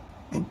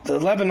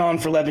Lebanon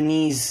for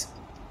Lebanese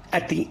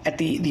at the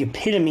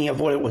epitome of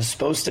what it was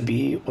supposed to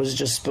be was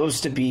just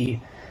supposed to be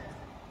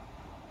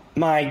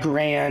my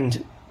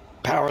grand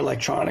power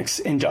electronics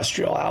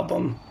industrial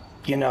album.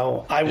 You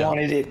know, I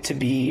wanted it to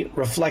be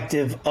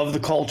reflective of the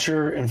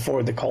culture and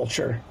for the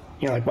culture.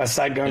 You know, like West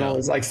Side Gun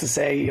always likes to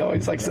say, he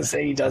always likes to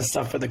say he does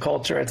stuff for the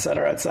culture, et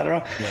cetera, et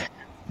cetera. Yeah.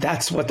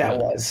 That's what that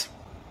was.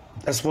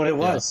 That's what it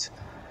was. Yeah.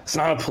 It's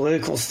not a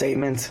political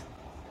statement.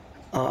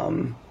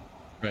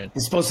 Right.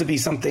 It's supposed to be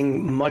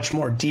something much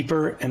more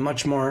deeper and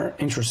much more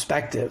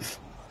introspective.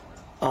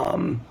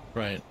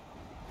 Right.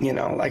 You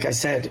know, like I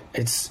said,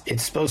 it's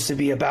supposed to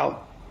be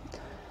about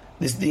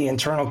the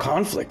internal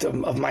conflict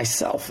of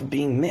myself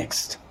being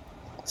mixed.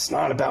 It's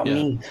not about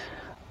me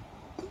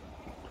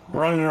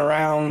running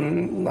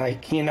around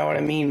like, you know what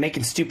I mean,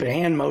 making stupid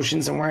hand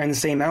motions and wearing the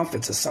same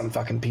outfits as some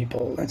fucking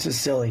people. It's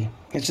just silly.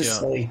 It's just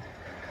silly.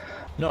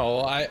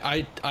 No,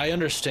 I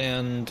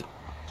understand.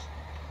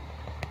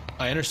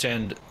 I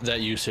understand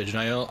that usage, and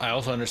I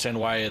also understand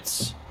why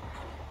it's,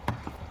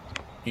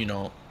 you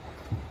know,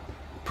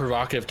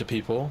 provocative to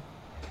people.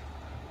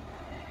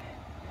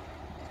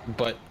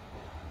 But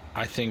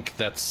I think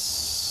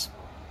that's.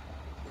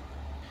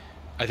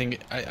 I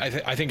think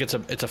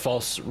it's a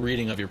false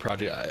reading of your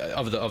project,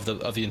 of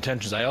the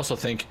intentions. I also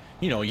think,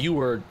 you know, you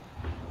were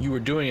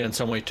doing it in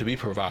some way to be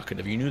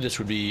provocative. You knew this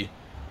would be.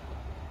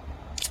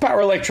 It's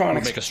power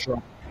electronics. Make a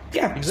strong.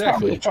 Yeah,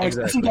 exactly.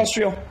 It's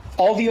industrial.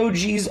 All the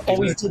OGs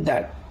always did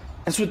that.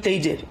 That's what they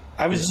did.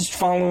 I was just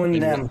following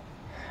them.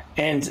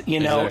 And, you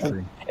know,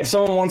 if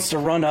someone wants to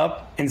run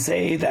up and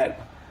say that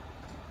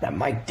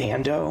Mike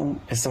Dando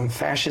is some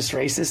fascist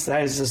racist,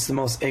 that is just the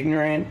most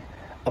ignorant,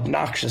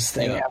 obnoxious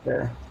thing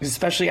ever.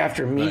 Especially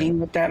after meeting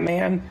with that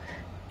man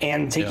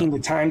and taking the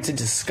time to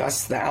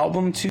discuss the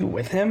album, too,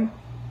 with him.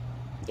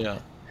 Yeah.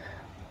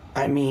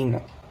 I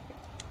mean,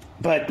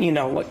 but, you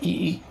know,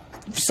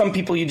 some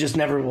people you just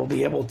never will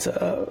be able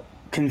to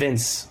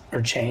convince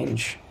or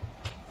change,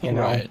 you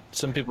know. Right.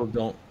 Some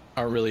people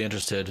aren't really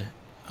interested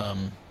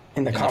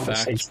in the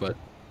conversation, facts, but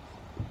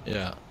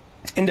yeah.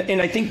 And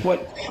I think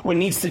what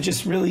needs to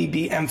just really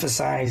be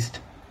emphasized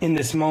in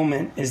this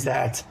moment is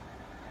that,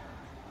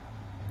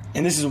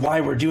 and this is why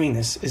we're doing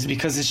this, is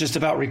because it's just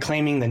about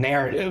reclaiming the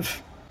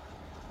narrative.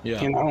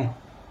 Yeah. You know,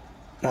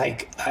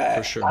 like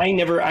for sure. I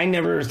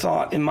never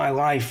thought in my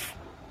life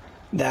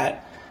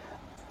that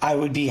I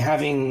would be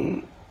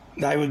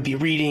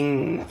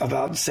reading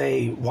about,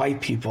 say, white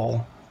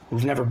people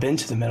who've never been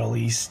to the Middle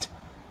East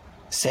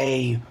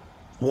say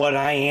what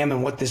I am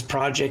and what this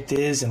project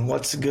is and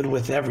what's good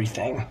with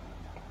everything.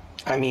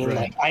 I mean,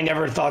 like, I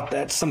never thought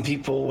that some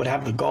people would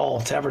have the gall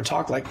to ever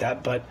talk like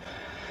that, but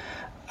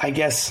I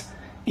guess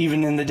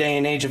even in the day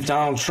and age of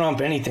Donald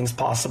Trump, anything's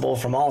possible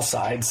from all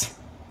sides.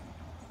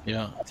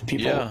 Yeah.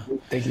 People,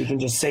 they can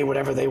just say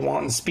whatever they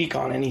want and speak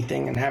on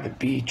anything and have it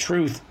be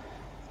truth,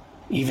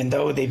 even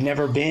though they've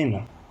never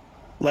been,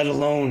 let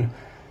alone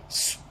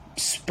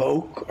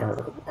spoke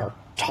or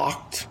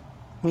talked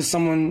with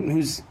someone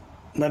who's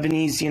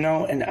Lebanese, you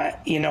know. And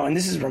and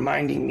this is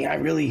reminding me, I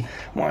really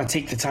want to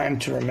take the time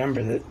to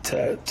remember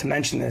that, to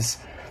mention this.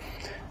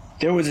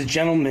 There was a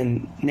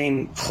gentleman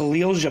named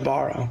Khalil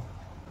Jabara,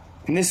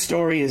 and this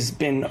story has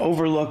been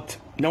overlooked.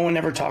 No one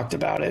ever talked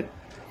about it,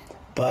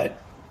 but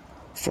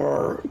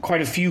for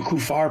quite a few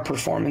Kufar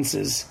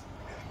performances,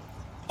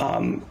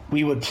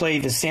 we would play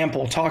the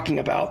sample talking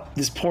about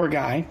this poor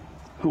guy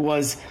who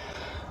was,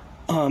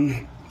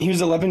 he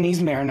was a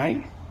Lebanese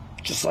Maronite,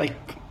 just like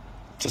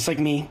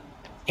me,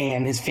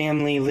 and his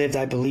family lived,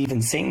 I believe,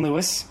 in St.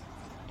 Louis,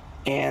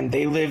 and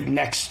they lived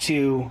next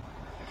to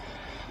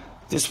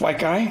this white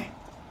guy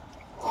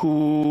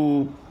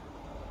who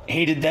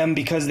hated them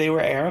because they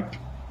were Arab.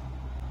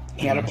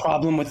 He had a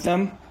problem with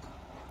them.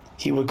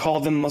 He would call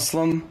them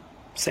Muslim,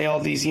 say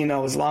all these,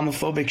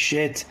 Islamophobic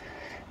shit.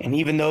 And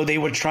even though they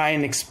would try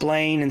and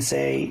explain and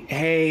say,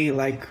 hey,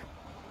 like,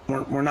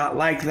 we're not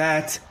like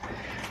that,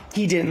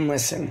 he didn't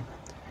listen.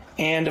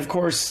 And of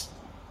course,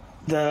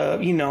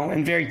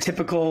 in very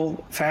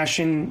typical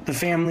fashion, the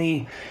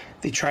family,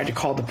 they tried to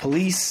call the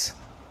police,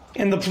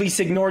 and the police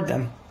ignored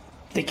them,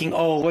 thinking,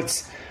 oh,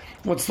 what's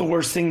the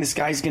worst thing this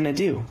guy's gonna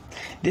do?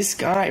 This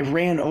guy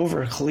ran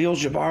over Khalil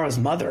Jabara's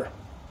mother,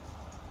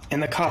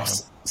 and the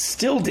cops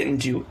still didn't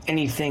do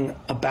anything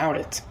about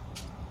it.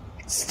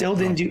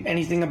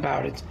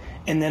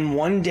 And then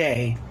one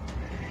day,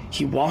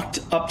 he walked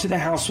up to the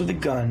house with a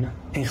gun,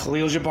 and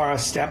Khalil Jabara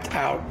stepped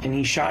out, and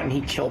he shot and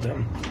he killed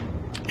him.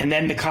 And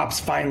then the cops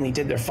finally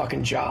did their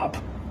fucking job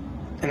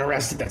and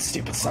arrested that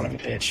stupid son of a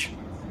bitch.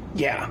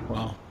 Yeah.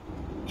 Wow.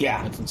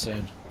 Yeah. That's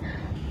insane.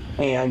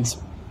 And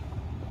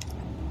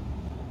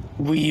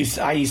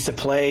I used to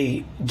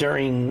play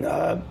during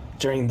the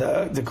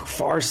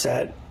Kufar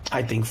set,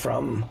 I think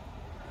from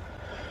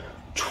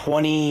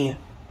 20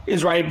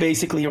 is right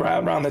basically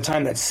around the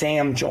time that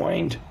Sam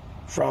joined,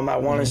 from I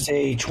want to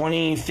say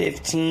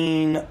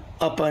 2015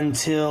 up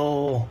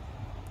until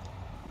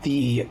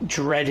the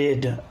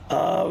dreaded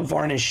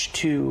Varnish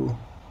 2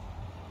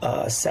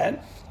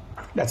 set.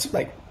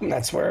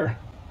 That's where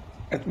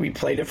we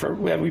played it for.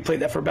 We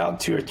played that for about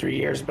 2 or 3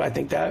 years, but I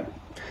think that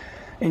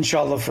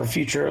inshallah for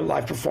future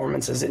live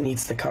performances it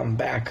needs to come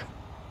back.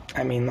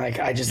 I mean, like,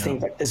 I just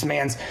think that this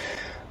man's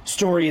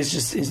story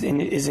is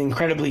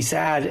incredibly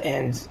sad,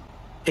 and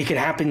it could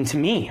happen to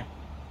me.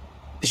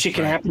 This shit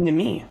can happen to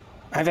me.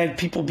 I've had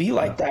people be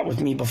like that with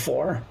me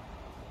before.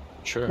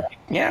 Sure.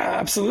 Yeah,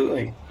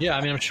 absolutely. Yeah,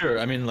 I mean, I'm sure.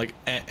 I mean, like,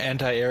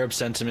 anti-Arab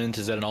sentiment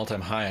is at an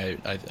all-time high.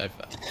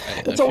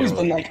 It's always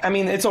been like. I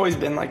mean, it's always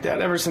been like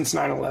that ever since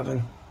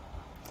 9/11.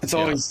 It's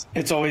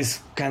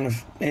always kind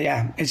of,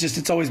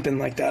 it's always been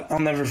like that. I'll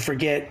never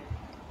forget.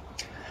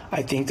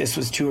 I think this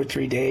was 2 or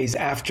 3 days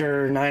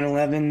after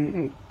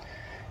 9/11.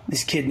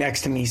 This kid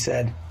next to me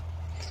said,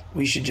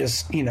 we should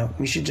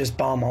just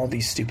bomb all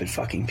these stupid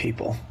fucking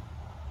people.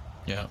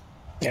 Yeah.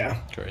 Yeah.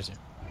 Crazy.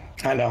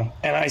 I know.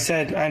 And I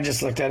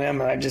just looked at him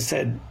and I just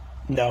said,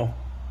 no.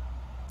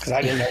 Because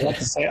I didn't know what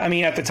to say. I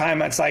mean, at the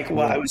time, it's like,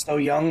 well, I was so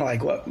young,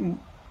 like, what,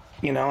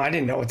 I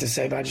didn't know what to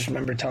say, but I just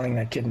remember telling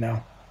that kid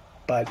no.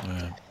 But,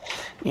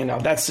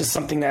 that's just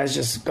something that has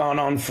just gone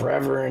on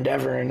forever and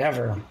ever and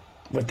ever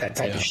with that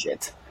type of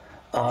shit.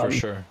 For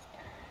sure.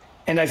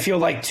 And I feel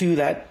like, too,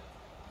 that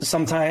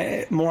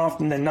sometimes, more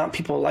often than not,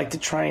 people like to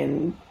try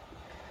and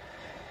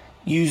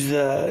use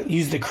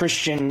the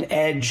Christian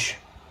edge,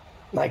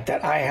 like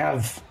that I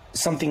have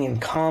something in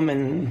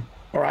common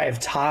or I have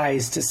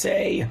ties to,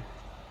 say,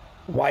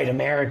 white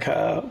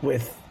America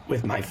with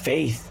my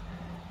faith,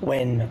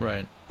 when,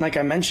 like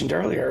I mentioned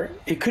earlier,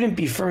 it couldn't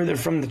be further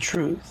from the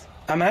truth.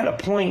 I'm at a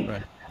point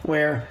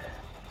where,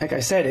 like I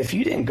said, if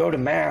you didn't go to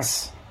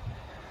Mass,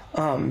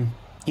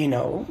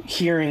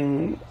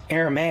 hearing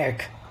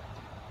Aramaic,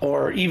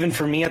 or even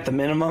for me at the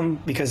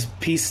minimum, because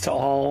peace to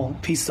all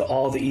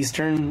the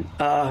Eastern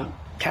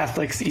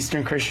Catholics,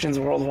 Eastern Christians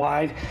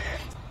worldwide,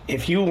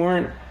 if you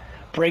weren't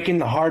breaking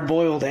the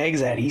hard-boiled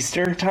eggs at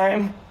Easter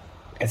time,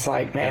 it's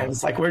like, man,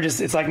 it's like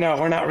no,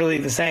 we're not really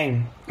the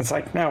same. It's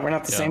like, no, we're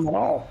not the same at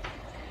all,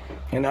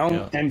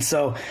 And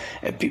so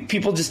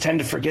people just tend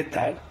to forget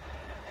that.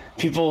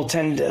 People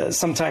tend to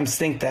sometimes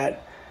think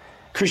that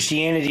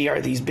Christianity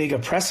are these big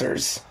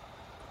oppressors,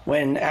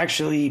 when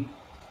actually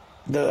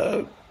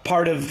the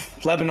part of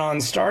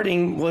Lebanon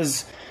starting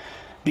was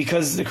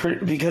because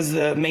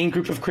the main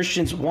group of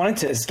Christians wanted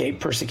to escape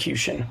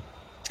persecution.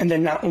 And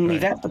then not only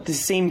that, but the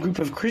same group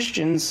of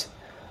Christians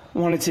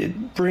wanted to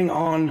bring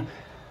on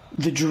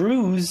the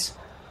Druze,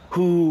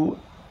 who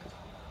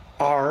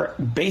are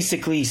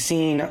basically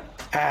seen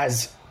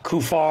as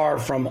kuffar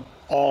from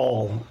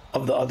all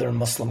of the other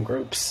Muslim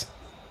groups.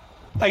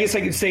 I guess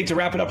I could say, to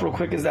wrap it up real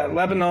quick, is that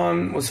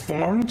Lebanon was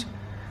formed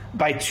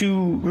by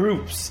two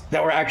groups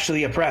that were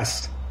actually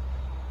oppressed.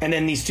 And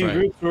then these two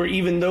groups were,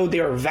 even though they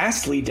are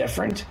vastly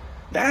different,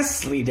 they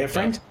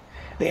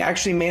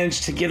actually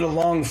managed to get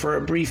along for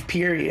a brief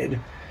period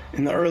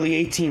in the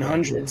early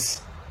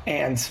 1800s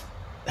and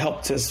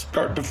helped to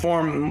start to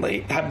form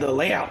and have the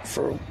layout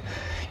for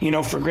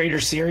Greater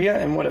Syria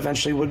and what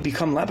eventually would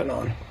become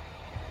Lebanon.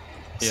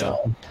 Yeah.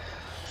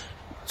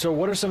 So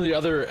what are some of the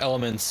other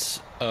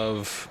elements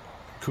of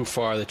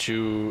kuffar that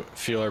you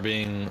feel are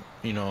being,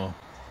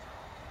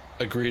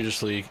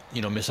 egregiously,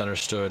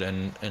 misunderstood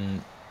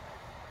and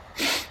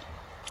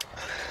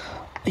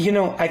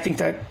I think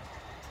that,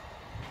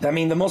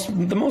 the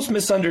most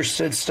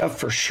misunderstood stuff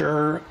for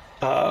sure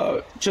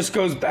just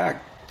goes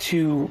back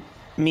to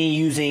me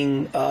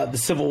using the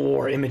Civil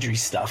War imagery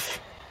stuff.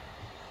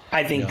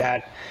 I think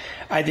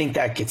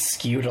that gets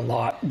skewed a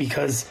lot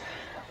because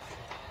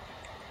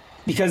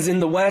in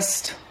the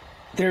West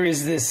there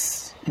is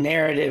this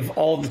narrative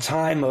all the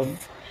time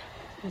of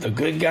the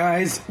good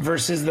guys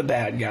versus the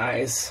bad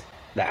guys,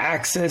 the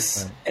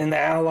Axis and the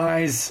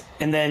Allies,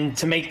 and then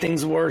to make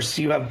things worse,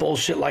 you have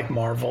bullshit like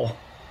Marvel,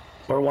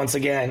 where once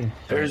again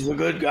there's the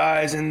good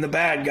guys and the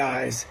bad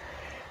guys.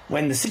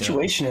 When the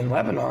situation in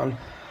Lebanon,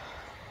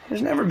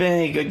 there's never been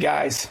any good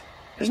guys.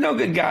 There's no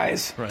good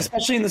guys,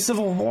 especially in the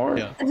Civil War.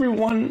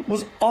 Everyone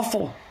was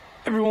awful.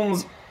 Everyone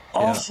was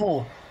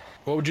awful.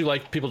 What would you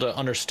like people to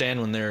understand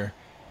when they're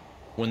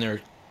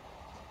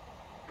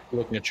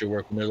looking at your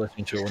work, when they're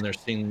listening to it, when they're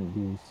seeing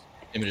these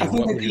images?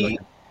 What would you like?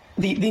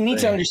 They need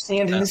to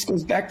understand, and this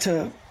goes back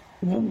to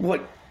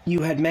what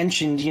you had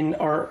mentioned,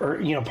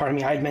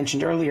 I had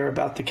mentioned earlier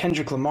about the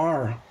Kendrick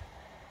Lamar,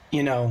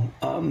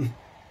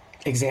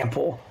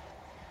 example.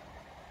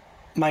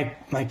 My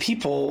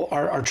people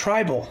are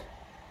tribal,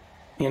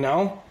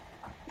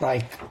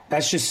 like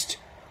that's just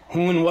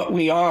who and what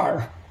we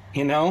are,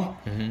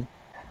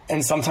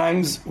 and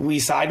sometimes we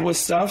side with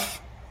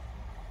stuff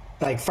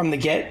like from the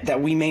get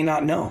that we may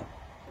not know.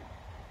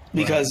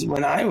 Because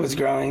when I was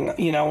growing,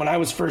 you know, when I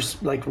was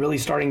first like really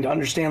starting to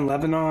understand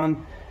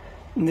Lebanon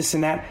and this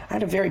and that, I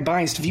had a very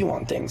biased view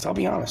on things. I'll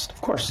be honest. Of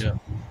course,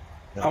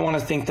 I want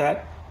to think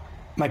that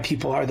my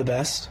people are the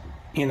best,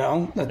 you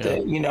know, that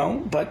they, you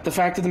know. But the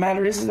fact of the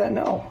matter is that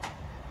no,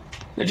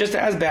 they're just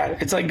as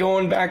bad. It's like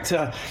going back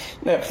to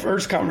that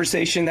first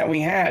conversation that we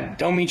had.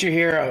 Don't meet your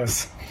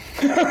heroes.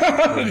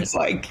 It's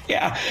like,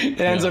 it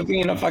ends up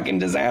being a fucking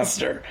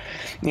disaster,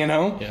 you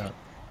know.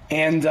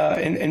 And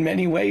in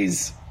many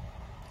ways,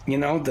 you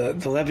know, the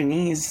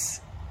Lebanese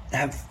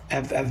have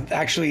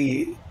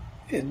actually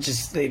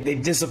just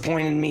they've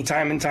disappointed me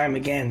time and time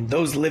again.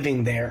 Those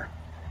living there,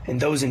 and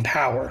those in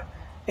power,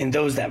 and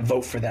those that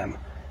vote for them.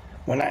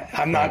 When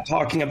I'm not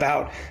talking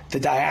about the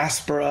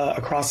diaspora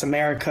across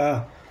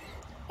America,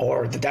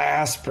 or the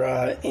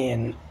diaspora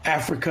in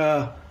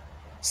Africa,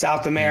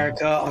 South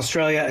America,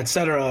 Australia,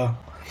 etc.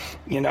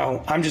 You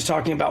know, I'm just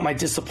talking about my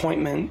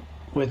disappointment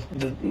with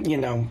the, you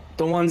know,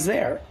 the ones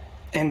there.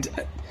 And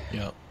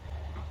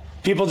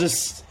people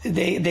just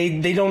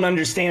they don't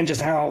understand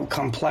just how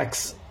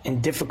complex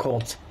and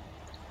difficult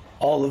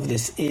all of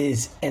this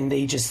is, and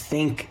they just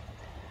think,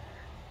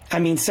 I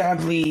mean,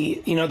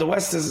 sadly, you know, the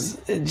West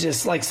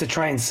just likes to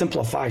try and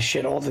simplify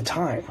shit all the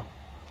time.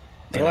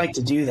 They like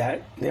to do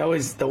that. They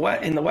always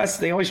in the West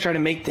they always try to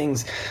make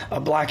things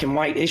a black and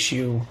white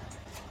issue,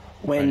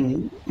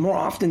 when more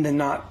often than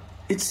not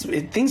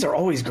things are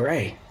always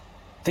gray.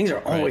 Things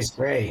are always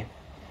gray.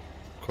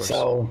 Of course.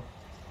 So,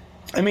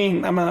 I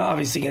mean, I'm not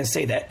obviously going to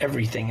say that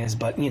everything is,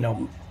 but, you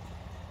know,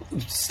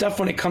 stuff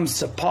when it comes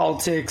to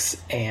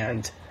politics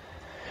and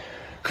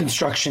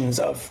constructions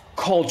of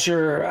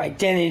culture,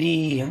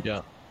 identity,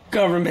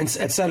 governments,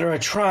 etc.,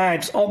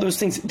 tribes, all those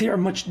things, they are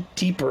much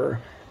deeper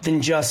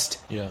than just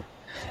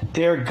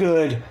they're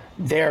good,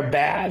 they're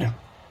bad.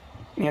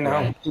 You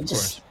know,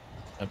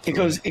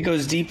 it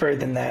goes deeper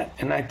than that,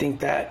 and I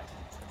think that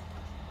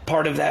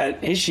part of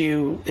that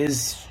issue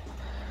is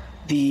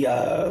the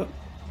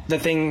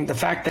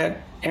fact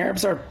that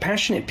Arabs are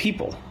passionate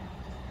people.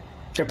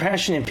 They're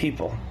passionate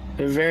people.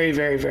 They're very,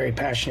 very, very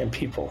passionate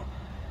people.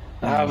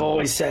 I've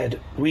always said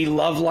we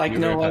love like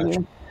no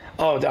other.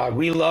 Oh, dog,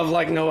 we love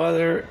like no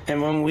other,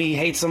 and when we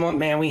hate someone,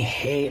 man, we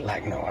hate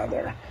like no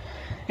other.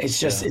 It's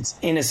just it's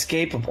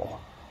inescapable.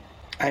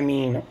 I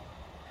mean,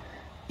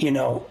 you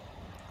know,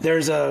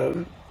 there's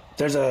a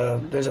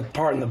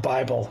part in the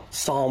Bible,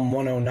 Psalm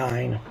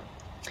 109,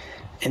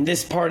 and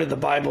this part of the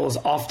Bible is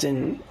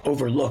often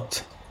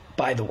overlooked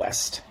by the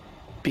West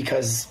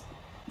because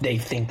they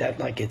think that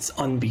like it's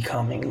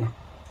unbecoming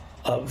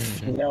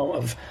of you know,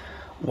 of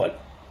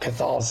what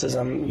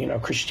Catholicism, you know,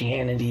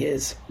 Christianity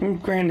is.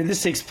 And granted,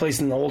 this takes place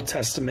in the Old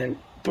Testament,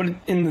 but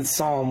in the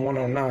Psalm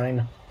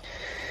 109,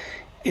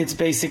 it's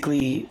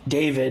basically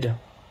David,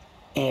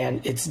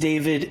 and it's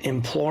David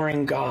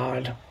imploring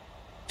God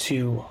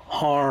to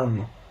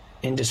harm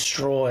and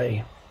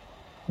destroy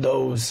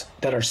those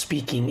that are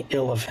speaking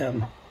ill of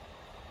him.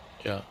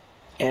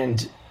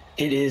 And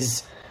it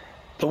is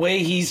the way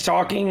he's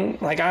talking,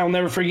 like I'll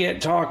never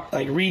forget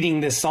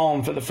reading this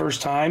psalm for the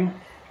first time,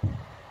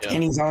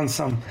 and he's on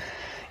some,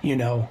 you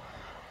know,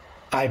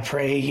 I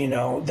pray, you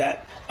know,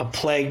 that a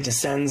plague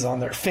descends on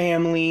their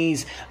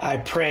families. I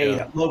pray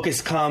that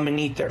locusts come and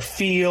eat their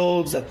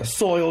fields, that the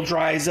soil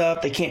dries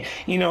up. They can't,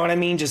 you know what I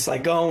mean? Just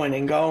like going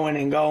and going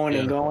and going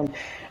and going.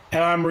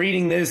 And I'm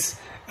reading this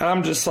and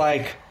I'm just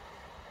like,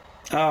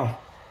 oh,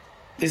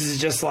 this is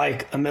just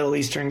like a Middle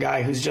Eastern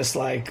guy who's just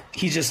like,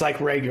 he's just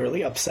like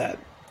regularly upset.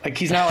 Like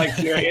he's not like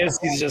furious.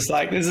 He's just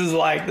like, this is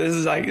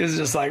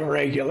just like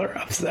regular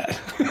upset.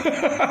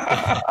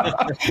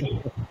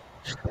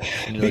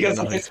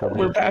 Because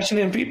we're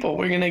passionate people,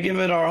 we're gonna give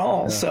it our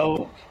all.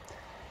 So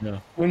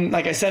when,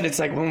 like I said, it's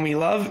like when we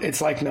love,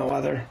 it's like no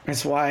other.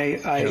 That's why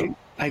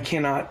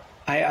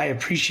I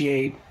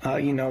appreciate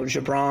you know,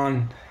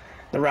 Gibran,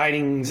 the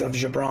writings of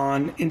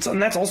Gibran, and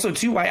that's also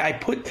too why I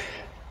put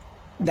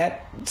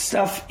that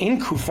stuff in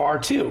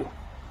Kufar too,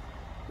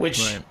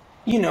 which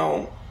you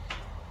know,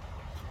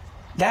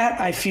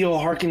 that I feel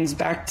harkens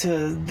back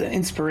to the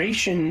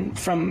inspiration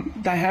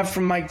that I have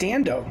from Mike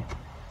Dando.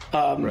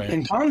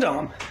 In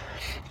Condom,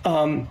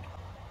 God,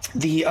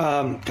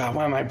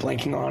 why am I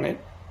blanking on it?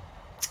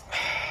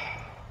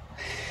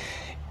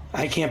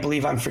 I can't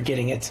believe I'm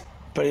forgetting it,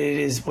 but it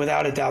is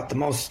without a doubt the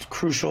most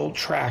crucial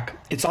track.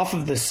 It's off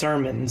of the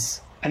Sermons.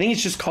 I think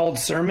it's just called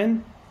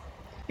Sermon.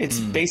 It's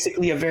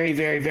basically a very,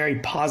 very, very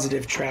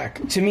positive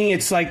track. To me,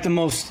 it's like the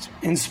most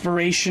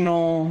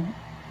inspirational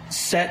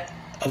set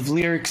of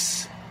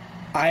lyrics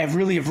I have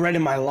read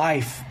in my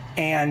life,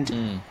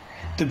 and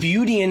the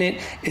beauty in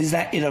it is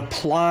that it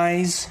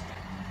applies.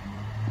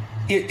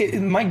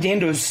 Mike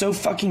Dando is so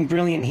fucking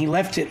brilliant. He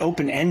left it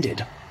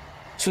open-ended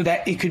so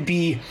that it could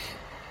be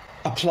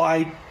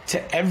applied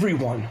to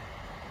everyone.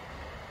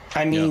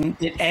 I mean,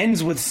 it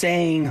ends with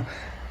saying,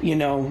 you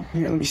know,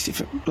 here, let me see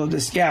if I build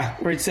this. Yeah,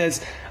 where it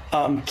says,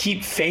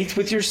 keep faith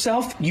with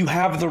yourself. You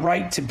have the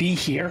right to be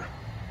here.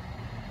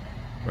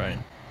 Right.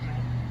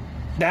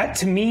 That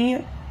to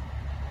me,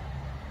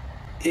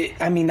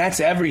 I mean,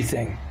 that's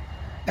everything.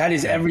 That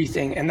is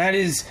everything. And that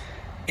is,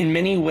 in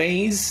many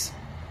ways,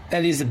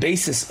 that is the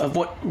basis of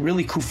what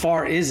really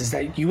Kufar is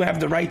that you have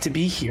the right to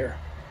be here.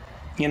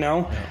 You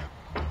know?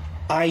 Yeah.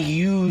 I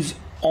use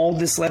all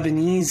this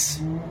Lebanese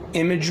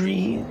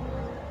imagery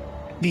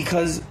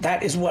because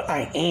that is what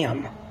I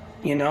am.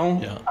 You know?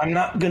 Yeah. I'm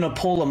not going to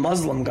pull a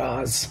Muslim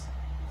gauze.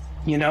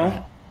 You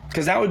know?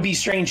 Because that would be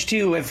strange,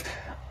 too, if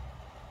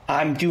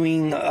I'm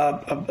doing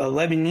a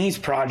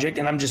Lebanese project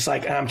and I'm just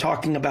like, and I'm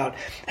talking about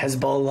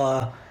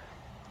Hezbollah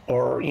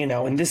or, you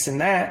know, and this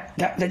and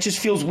that just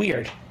feels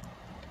weird.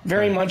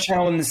 Very much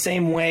how in the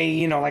same way,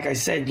 you know, like I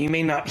said, you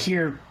may not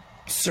hear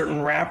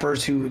certain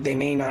rappers who they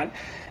may not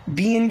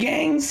be in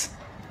gangs,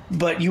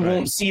 but you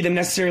won't see them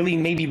necessarily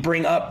maybe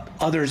bring up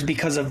others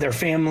because of their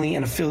family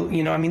and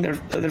you know, I mean,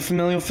 their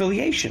familial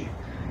affiliation.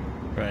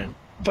 Right.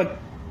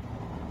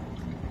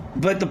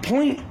 But the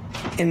point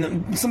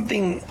in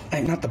something,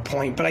 not the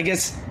point, but I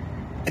guess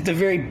at the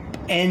very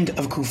end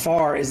of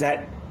Kufar is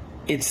that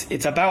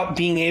it's about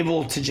being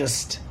able to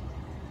just,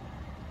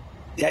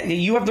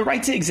 you have the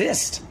right to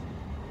exist,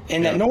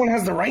 and that no one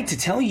has the right to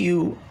tell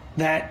you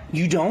that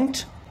you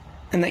don't,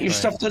 and that your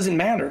stuff doesn't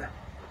matter.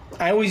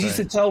 I always used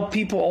to tell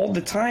people all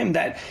the time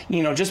that,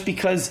 you know, just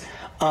because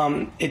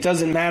it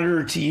doesn't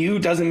matter to you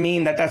doesn't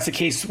mean that that's the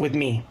case with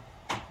me,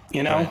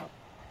 you know? Right.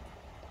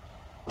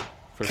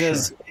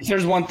 Because if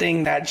there's one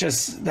thing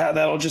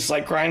that'll just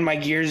like grind my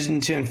gears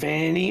into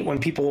infinity, when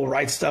people will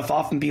write stuff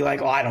off and be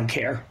like, "Oh, I don't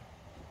care."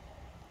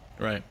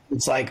 Right.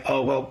 It's like,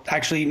 oh well,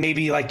 actually,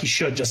 maybe like you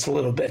should just a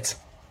little bit.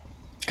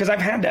 Because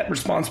I've had that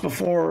response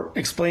before,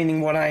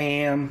 explaining what I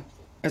am,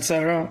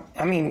 etc.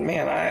 I mean,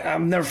 man, I'll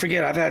never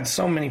forget. I've had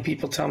so many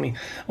people tell me,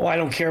 "Oh, I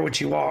don't care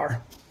what you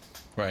are."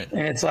 Right.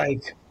 And it's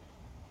like,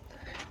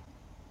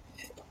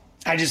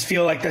 I just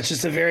feel like that's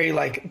just a very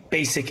like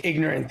basic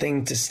ignorant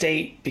thing to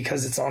state,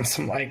 because it's on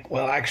some like,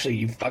 well, actually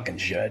you fucking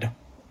should.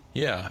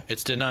 Yeah,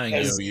 it's denying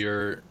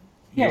your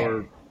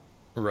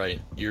right,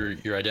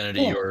 your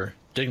identity, your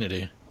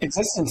dignity,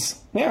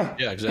 existence. Yeah.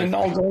 Yeah, exactly. And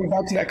all going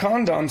back to that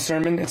condom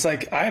sermon, it's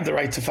like, I have the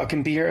right to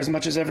fucking be here as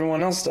much as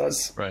everyone else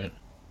does. Right.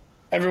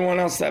 Everyone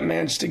else that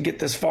managed to get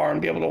this far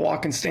and be able to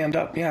walk and stand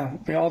up, yeah,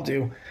 we all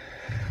do.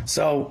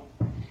 So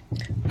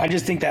I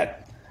just think that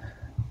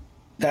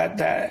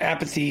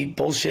apathy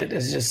bullshit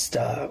is just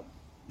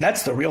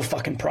that's the real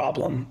fucking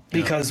problem,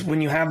 because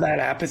when you have that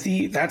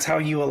apathy, that's how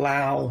you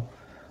allow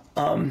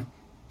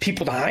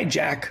people to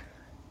hijack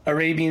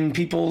Arabian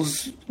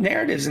people's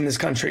narratives in this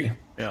country.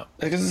 Yeah,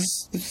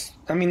 because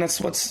I mean that's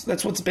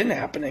what's been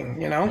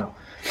happening, you know.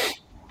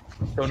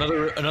 So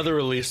another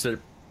release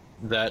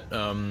that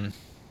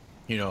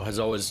you know, has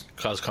always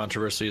caused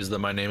controversy is the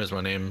 "My Name Is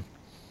My Name"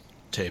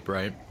 tape,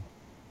 right?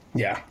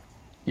 Yeah.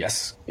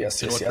 Yes. What's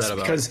that about?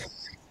 Because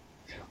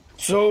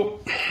so,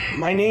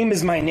 My Name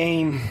Is My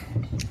Name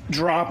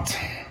dropped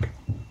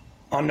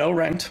on No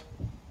Rent.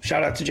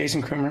 Shout out to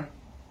Jason Krumer,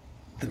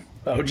 the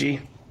OG.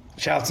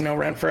 Shout out to No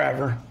Rent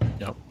Forever.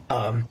 Yep.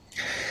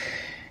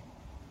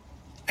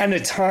 At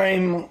a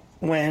time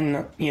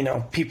when, you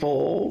know,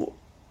 people,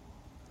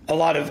 a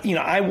lot of, you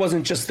know, I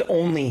wasn't just the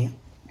only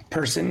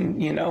person,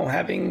 you know,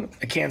 having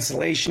a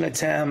cancellation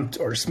attempt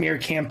or smear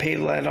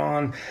campaign led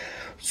on.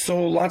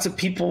 So lots of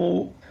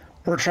people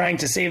were trying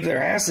to save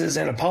their asses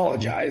and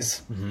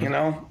apologize, you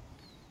know?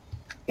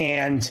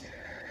 And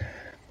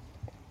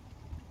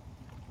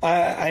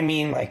I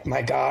mean, like,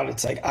 my God,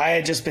 it's like, I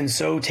had just been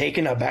so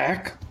taken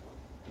aback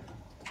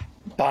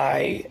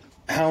by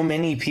how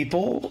many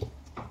people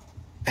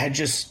had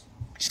just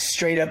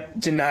straight up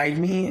denied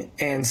me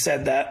and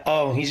said that,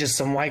 oh, he's just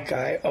some white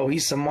guy. Oh,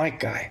 he's some white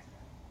guy.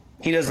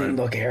 He doesn't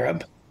look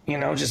Arab, you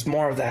know, just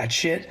more of that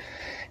shit.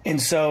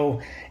 And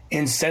so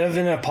instead of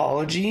an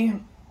apology,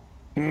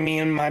 me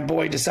and my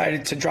boy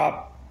decided to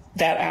drop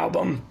that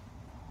album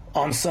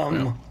on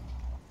some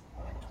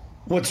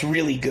what's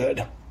really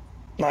good,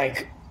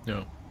 like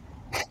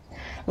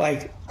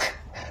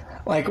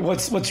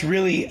what's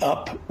really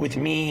up with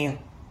me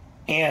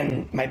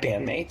and my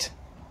bandmate.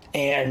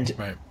 And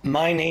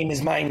My Name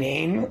Is My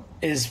Name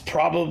is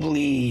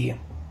probably,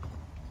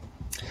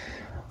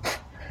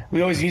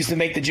 we always used to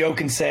make the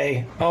joke and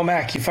say, "Oh,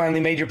 Mac, you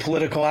finally made your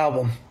political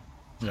album."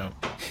 Yeah,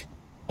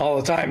 all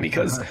the time,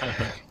 because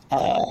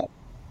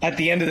at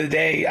the end of the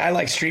day, I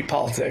like street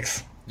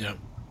politics. Yeah.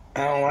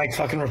 I don't like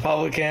fucking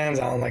Republicans.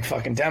 I don't like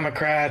fucking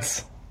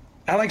Democrats.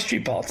 I like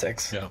street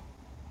politics. Yeah.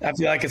 I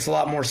feel like it's a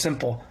lot more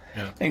simple.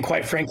 Yeah. And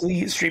quite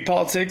frankly, street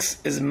politics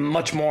is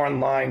much more in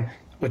line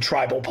with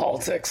tribal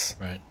politics.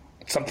 Right.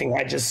 Something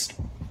that just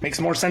makes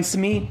more sense to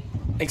me,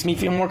 makes me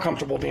feel more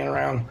comfortable being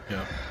around.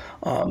 Yeah.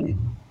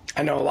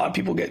 I know a lot of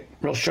people get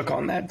real shook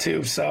on that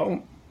too,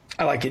 so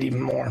I like it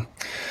even more.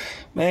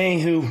 But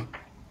anywho,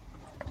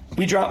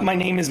 we dropped My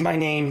Name Is My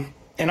Name.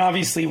 And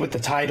obviously with the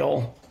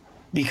title,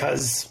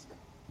 because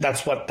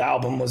that's what the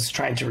album was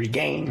trying to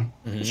regain,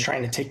 was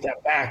trying to take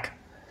that back.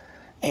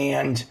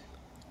 And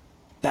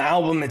the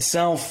album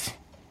itself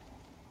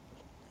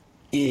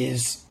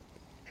is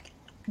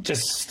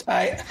just,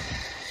 the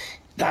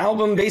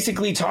album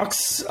basically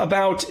talks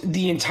about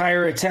the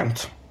entire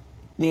attempt.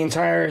 the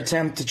entire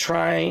attempt to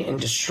try and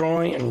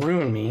destroy and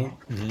ruin me.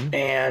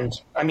 And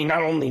I mean,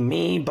 not only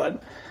me,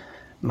 but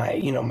my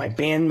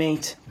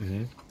bandmate.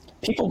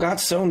 People got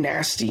so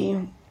nasty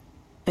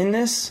in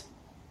this.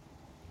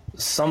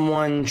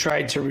 Someone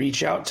tried to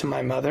reach out to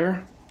my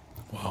mother.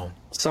 Wow.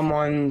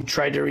 Someone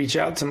tried to reach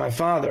out to my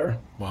father.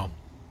 Wow.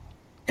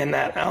 And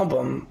that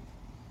album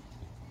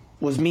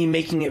was me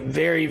making it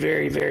very,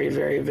 very, very,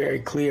 very, very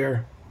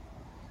clear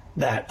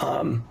that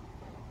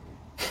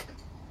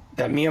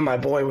that me and my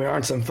boy, we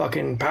aren't some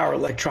fucking power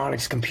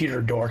electronics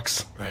computer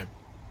dorks. Right.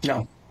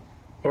 No.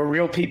 We're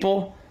real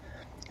people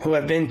who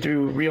have been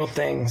through real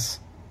things.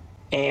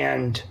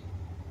 And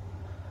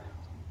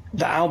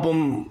the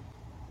album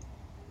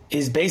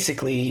is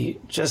basically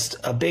just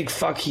a big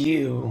fuck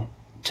you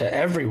to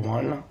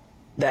everyone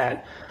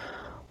that,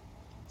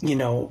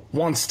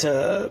 wants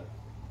to,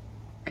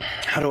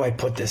 how do I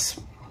put this?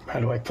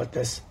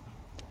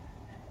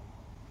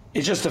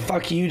 It's just a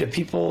fuck you to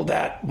people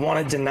that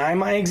want to deny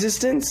my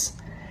existence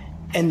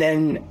and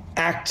then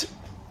act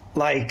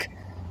like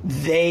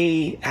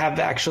they have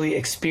actually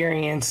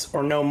experienced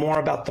or know more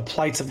about the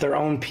plights of their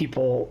own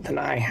people than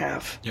I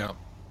have. Yeah.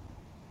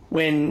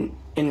 When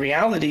in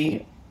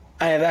reality,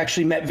 I have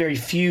actually met very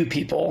few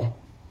people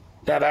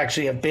that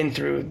actually have been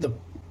through the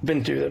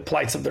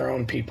plights of their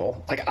own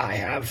people, like I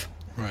have,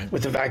 Right.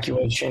 with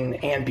evacuation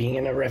and being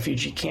in a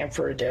refugee camp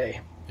for a day.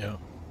 Yeah.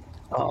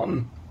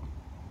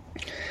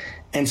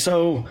 And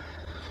so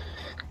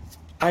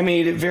I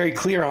made it very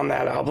clear on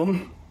that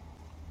album,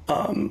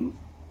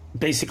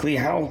 basically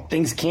how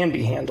things can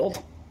be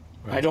handled.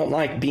 Right. I don't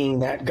like being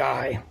that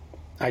guy.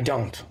 I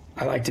don't.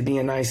 I like to be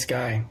a nice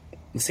guy.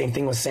 The same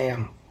thing with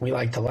Sam. We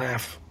like to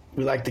laugh.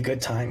 We like the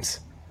good times.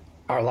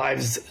 Our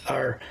lives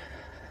are,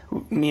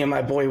 me and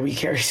my boy, we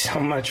carry so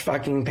much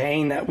fucking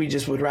pain that we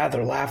just would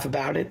rather laugh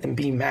about it than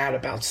be mad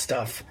about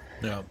stuff.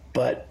 Yeah.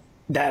 But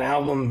that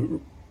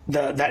album,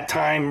 that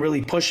time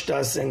really pushed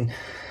us, and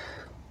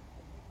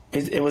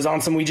it was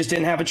on some, we just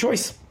didn't have a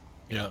choice.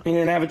 Yeah. We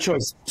didn't have a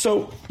choice.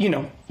 So,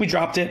 we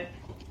dropped it.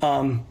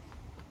 Album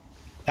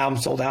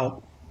sold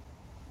out.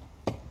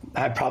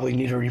 I probably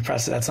need to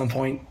repress it at some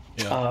point.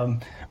 Yeah.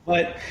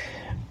 But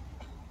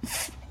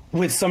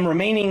with some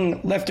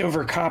remaining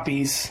leftover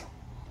copies,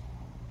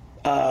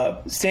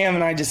 Sam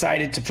and I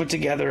decided to put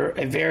together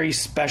a very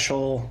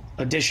special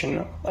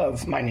edition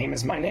of My Name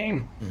Is My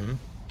Name.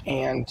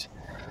 And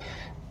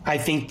I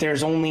think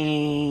there's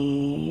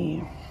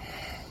only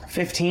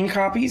 15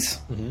 copies.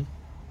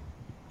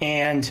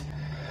 And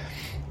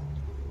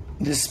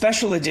the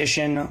special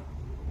edition,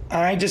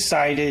 I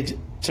decided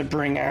to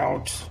bring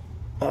out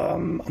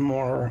some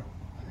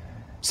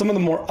of the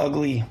more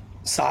ugly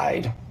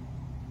side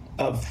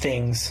of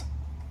things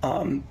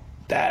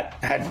that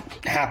had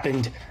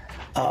happened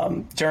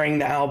during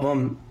the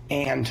album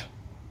and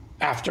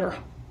after.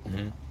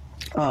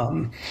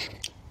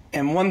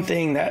 And one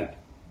thing that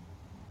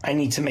I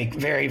need to make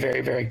very,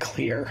 very, very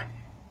clear,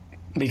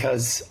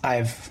 because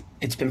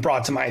it's been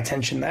brought to my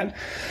attention that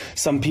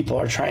some people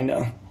are trying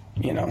to,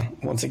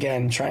 once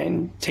again, try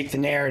and take the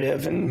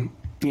narrative and,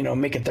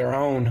 make it their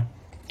own.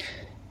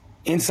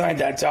 Inside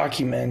that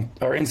document,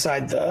 or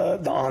inside the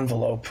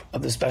envelope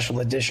of the special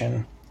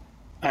edition,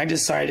 I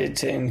decided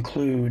to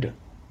include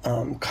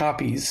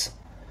copies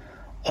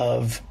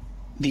of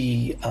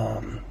the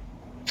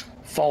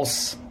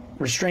false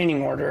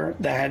restraining order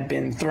that had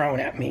been thrown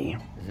at me.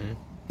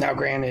 Now,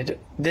 granted,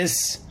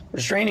 this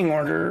restraining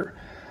order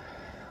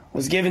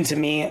was given to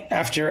me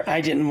after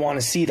I didn't want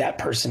to see that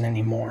person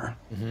anymore.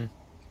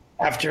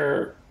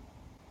 After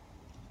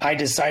I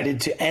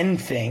decided to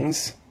end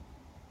things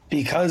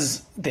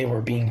because they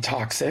were being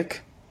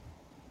toxic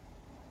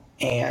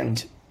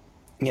and,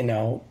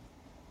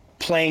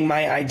 playing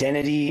my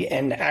identity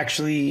and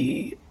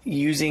actually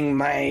using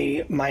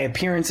my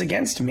appearance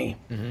against me.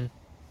 And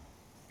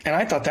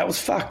I thought that was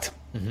fucked.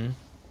 And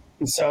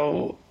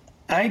so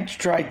I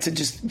tried to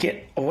just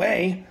get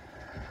away,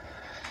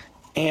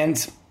 and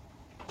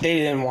they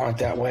didn't want it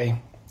that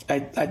way.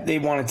 They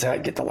wanted to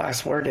get the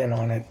last word in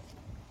on it.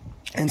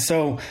 And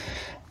so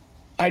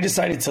I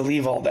decided to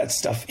leave all that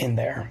stuff in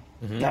there.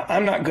 Now,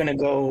 I'm not going to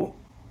go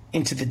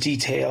into the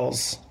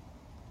details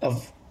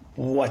of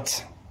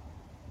what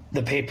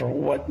the paper,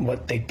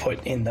 what they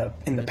put in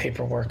the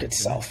paperwork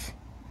itself.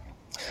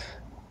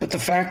 But the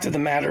fact of the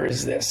matter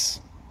is this: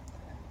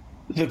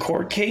 the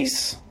court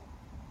case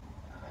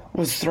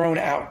was thrown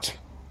out.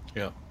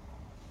 Yeah.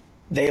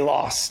 They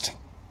lost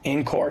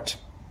in court.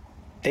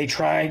 They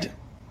tried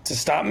to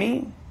stop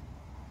me,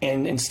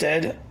 and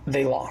instead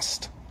they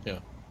lost. Yeah.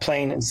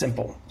 Plain and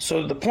simple.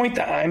 So the point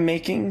that I'm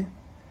making,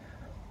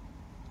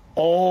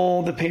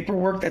 all the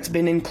paperwork that's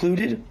been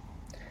included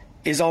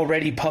is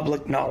already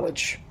public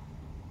knowledge.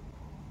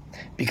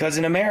 Because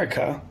in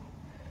America,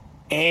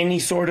 any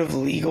sort of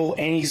legal,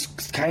 any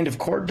kind of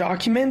court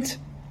document,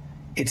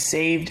 it's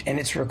saved and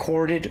it's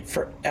recorded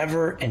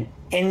forever, and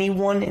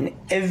anyone and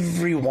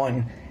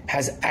everyone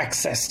has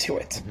access to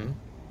it.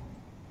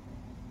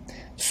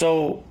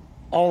 So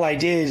all I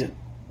did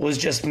was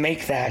just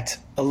make that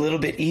a little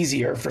bit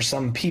easier for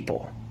some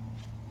people.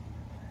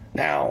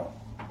 Now,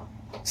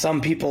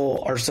 some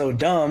people are so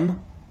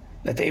dumb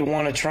that they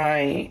want to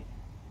try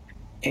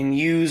and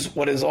use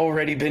what has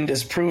already been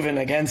disproven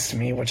against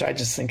me, which I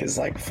just think is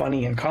like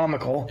funny and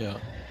comical. Yeah.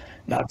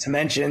 Not to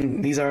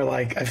mention, these are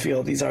like, I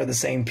feel these are the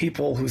same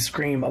people who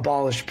scream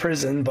abolish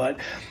prison, but,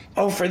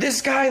 oh, for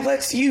this guy,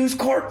 let's use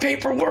court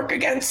paperwork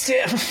against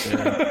him.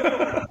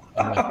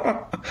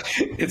 Yeah.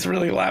 It's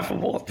really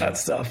laughable, that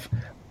stuff.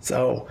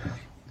 So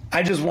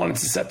I just wanted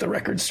to set the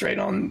record straight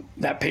on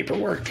that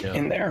paperwork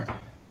in there,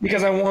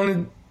 because I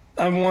wanted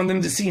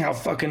them to see how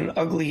fucking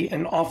ugly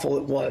and awful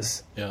it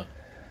was. Yeah.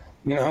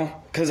 You know,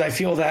 because I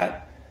feel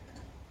that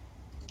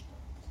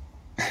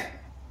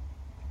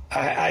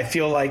I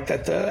feel like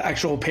that the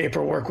actual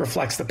paperwork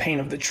reflects the pain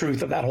of the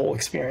truth of that whole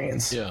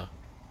experience. Yeah.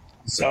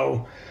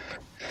 So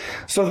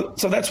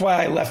that's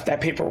why I left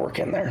that paperwork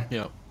in there.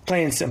 Yeah.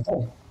 Plain and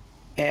simple.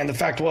 And the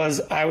fact was,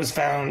 I was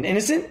found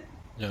innocent.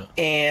 Yeah.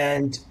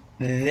 And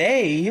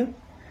the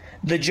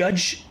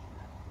judge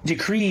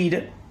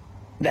decreed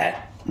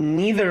that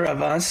neither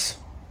of us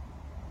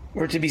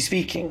were to be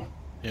speaking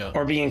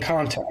or be in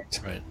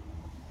contact. Right.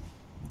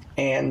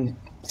 And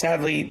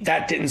sadly,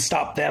 that didn't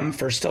stop them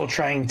for still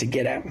trying to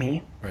get at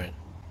me. Right.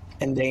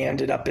 And they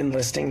ended up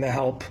enlisting the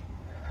help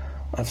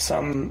of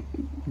some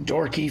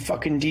dorky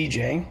fucking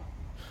DJ.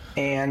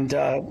 And,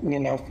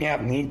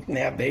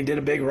 they did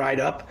a big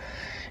write-up.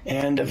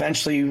 And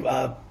eventually,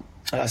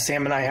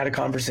 Sam and I had a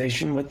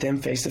conversation with them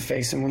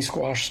face-to-face, and we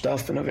squashed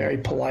stuff in a very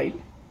polite,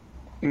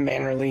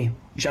 mannerly,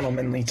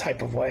 gentlemanly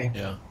type of way.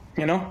 Yeah.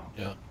 You know?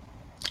 Yeah.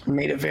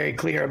 Made it very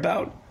clear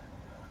about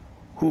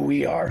who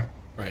we are.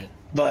 Right.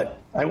 But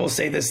I will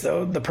say this,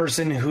 though. The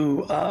person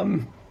who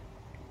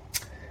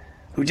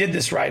did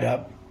this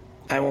write-up,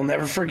 I will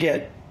never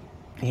forget.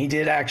 He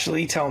did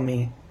actually tell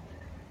me,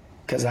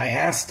 because I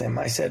asked him,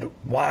 I said,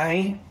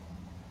 why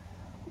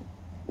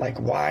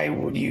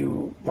would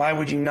you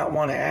not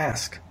want to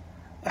ask?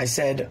 I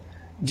said,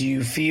 do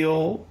you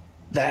feel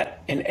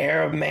that an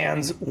Arab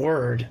man's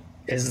word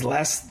is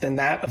less than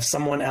that of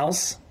someone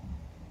else?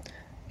 And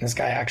this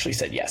guy actually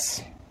said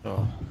yes.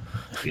 Oh.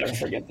 Never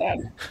forget that.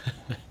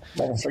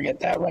 Never forget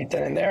that right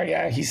then and there.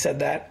 Yeah, he said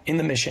that in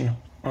the mission.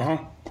 Uh-huh.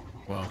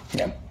 Wow.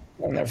 Yeah,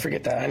 I'll never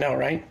forget that. I know,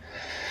 right?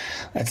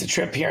 That's a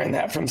trip hearing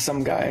that from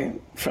some guy,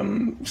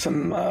 from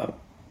some, I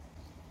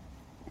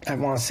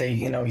want to say,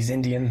 he's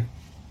Indian.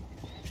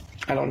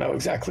 I don't know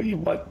exactly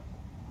what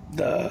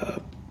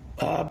the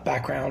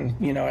background,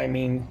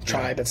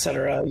 tribe,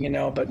 etc.,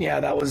 but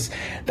yeah, that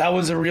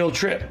was a real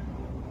trip.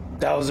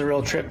 That was a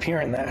real trip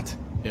hearing that.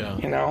 Yeah.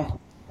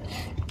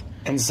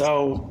 And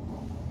so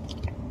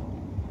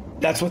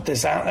that's what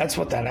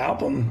that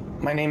album,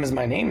 My Name is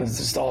My Name, is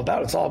just all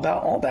about. It's all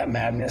about all that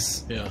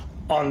madness. Yeah.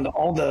 On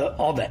all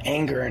the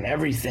anger and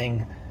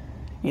everything,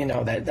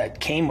 that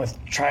came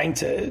with trying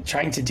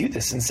to do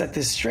this and set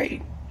this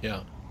straight.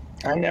 Yeah.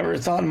 I never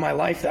thought in my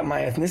life that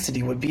my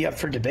ethnicity would be up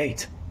for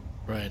debate.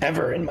 Right.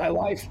 Ever in my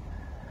life.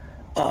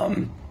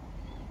 And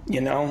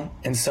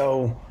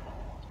so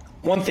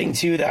one thing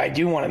too that I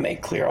do want to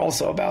make clear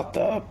also about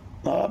the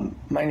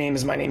My Name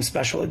is My Name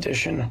special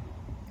edition,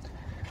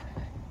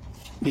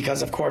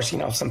 because of course,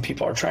 some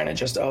people are trying to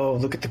just,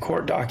 look at the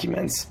court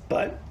documents,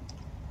 but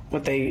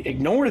what they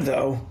ignore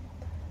though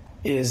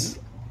is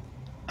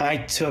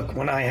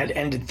when I had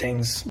ended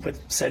things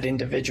with said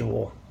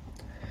individual,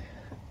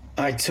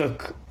 I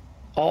took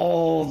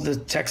all the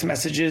text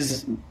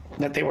messages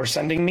that they were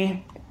sending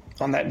me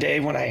on that day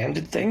when I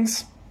ended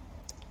things,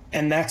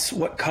 and that's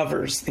what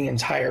covers the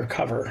entire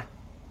cover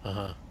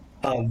of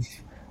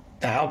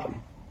the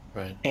album.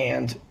 Right.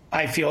 And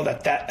I feel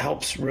that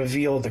helps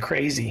reveal the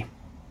crazy.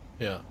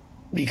 Yeah.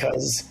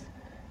 Because,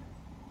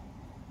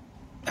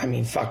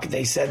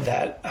 they said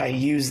that I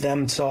used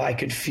them so I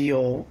could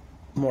feel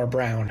more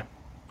brown.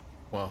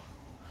 Wow.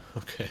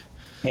 Okay.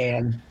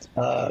 And,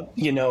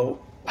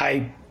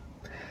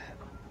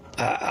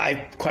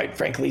 I quite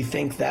frankly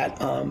think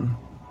that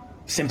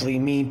simply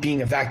me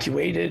being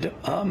evacuated,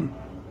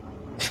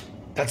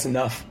 that's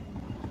enough.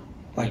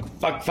 Like,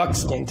 fuck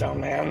skin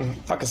tone, man.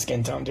 Fuck a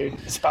skin tone, dude.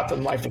 It's about the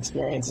life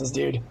experiences,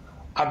 dude.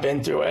 I've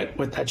been through it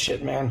with that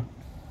shit, man.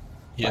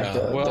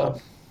 Yeah,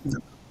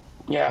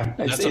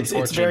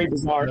 it's very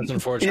bizarre. That's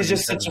unfortunate. It's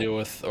just to deal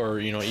with, or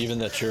even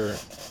that your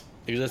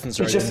existence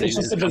or it's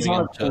just a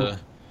bizarre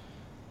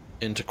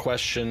into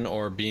question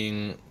or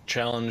being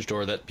challenged,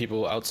 or that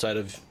people outside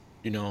of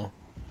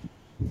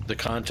the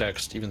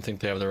context even think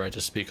they have the right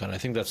to speak on. I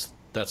think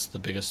that's the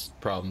biggest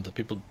problem, that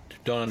people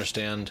don't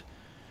understand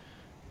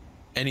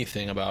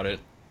anything about it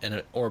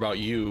or about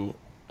you,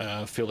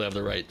 feel they have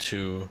the right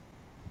to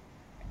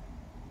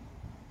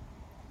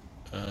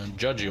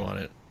judge you on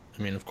it.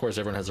 I mean, of course,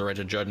 everyone has the right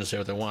to judge and say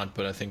what they want,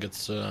 but I think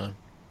it's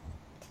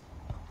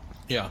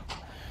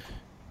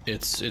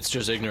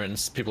just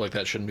ignorance. People like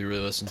that shouldn't be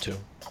really listened to.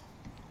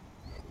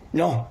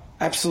 No,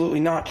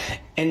 absolutely not.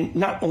 And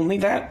not only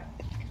that,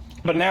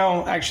 but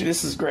now, actually,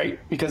 this is great,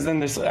 because then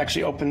this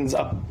actually opens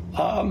up,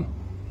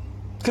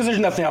 because there's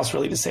nothing else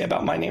really to say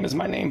about My Name is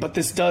My Name, but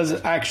this does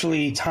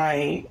actually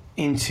tie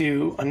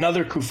into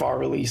another Kufar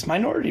release,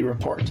 Minority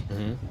Report.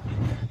 Mm-hmm.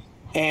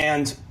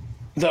 And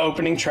the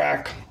opening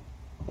track,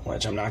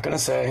 which I'm not going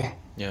to say.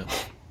 Yeah.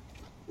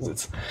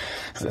 It's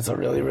a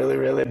really, really,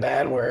 really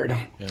bad word.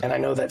 Yeah. And I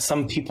know that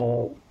some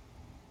people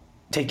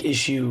take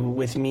issue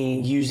with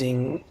me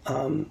using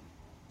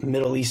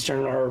Middle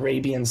Eastern or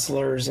Arabian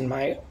slurs in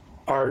my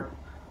art,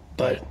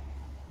 but right.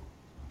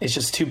 It's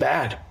just too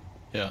bad.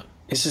 Yeah.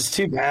 It's just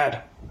too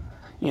bad.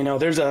 You know,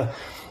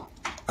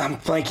 I'm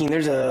blanking,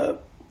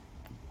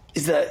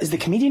 is the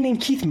comedian named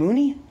Keith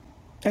Mooney?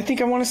 I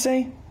think I want to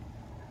say.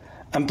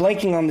 I'm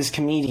blanking on this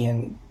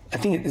comedian. I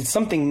think it's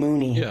something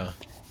Mooney. Yeah.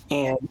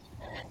 And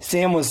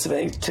Sam was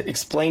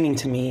explaining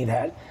to me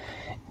that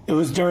it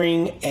was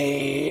during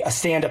a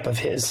stand-up of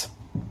his,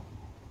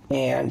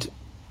 and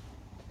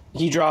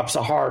he drops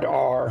a hard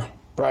R,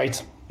 right?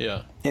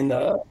 Yeah. In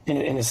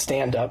his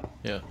stand-up.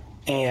 Yeah.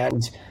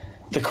 And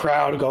the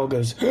crowd all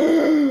goes,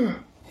 and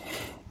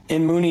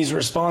Mooney's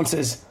response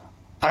is,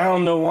 I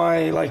don't know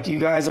why, like, you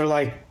guys are,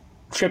 like,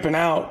 tripping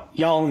out.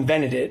 Y'all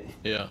invented it.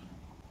 Yeah.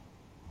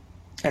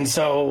 And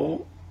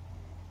so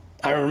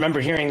I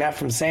remember hearing that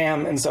from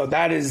Sam, and so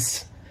that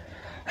is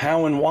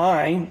how and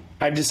why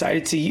I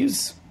decided to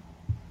use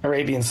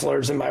Arabian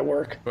slurs in my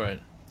work.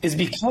 Right. Is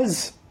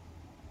because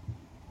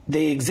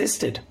they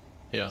existed.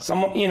 Yeah.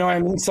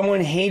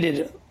 Someone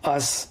hated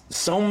us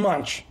so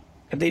much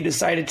that they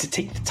decided to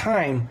take the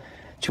time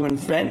to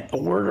invent a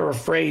word or a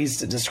phrase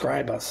to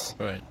describe us.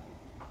 Right.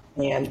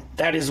 And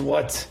that is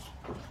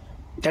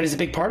a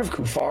big part of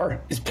Kufar,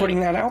 is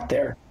putting that out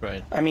there.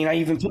 Right. I mean, I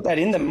even put that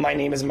in My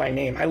Name Is My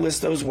Name. I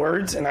list those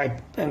words, and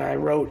I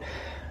wrote,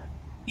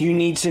 you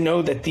need to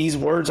know that these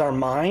words are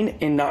mine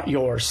and not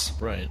yours.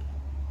 Right.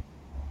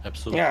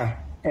 Absolutely. Yeah.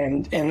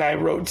 And I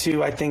wrote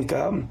too, I think,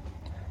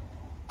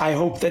 I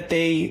hope that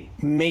they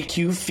make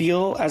you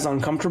feel as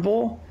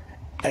uncomfortable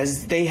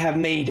as they have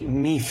made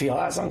me feel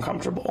as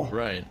uncomfortable.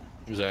 Right.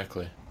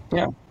 Exactly.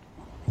 Yeah.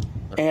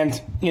 And,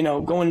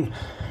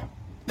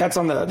 that's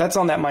on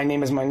that My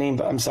Name Is My Name,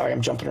 but I'm sorry,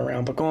 I'm jumping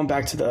around. But going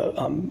back to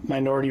the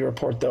Minority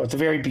Report, though, at the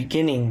very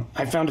beginning,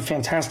 I found a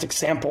fantastic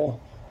sample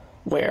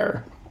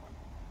where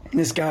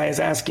this guy is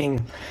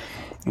asking,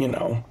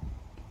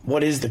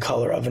 what is the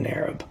color of an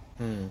Arab?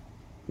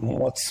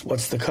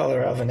 What's the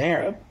color of an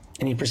Arab?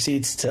 And he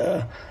proceeds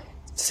to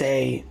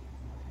say,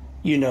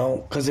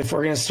 because if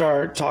we're going to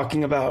start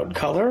talking about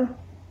color,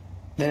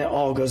 then it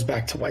all goes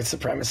back to white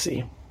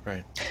supremacy.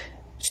 Right.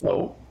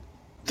 So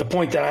the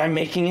point that I'm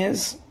making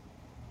is,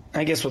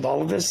 I guess with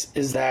all of this,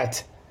 is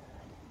that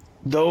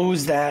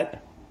those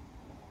that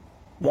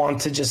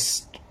want to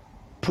just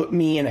put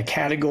me in a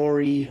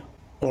category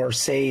or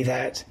say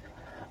that,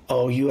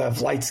 oh, you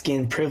have light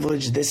skin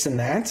privilege, this and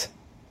that,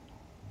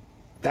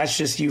 that's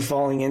just you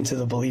falling into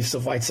the beliefs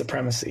of white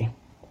supremacy.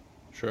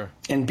 Sure.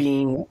 And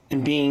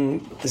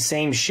being the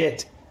same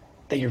shit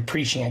that you're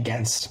preaching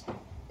against.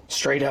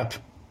 Straight up.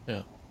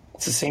 Yeah.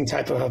 It's the same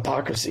type of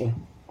hypocrisy.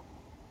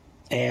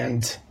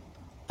 And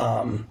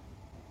I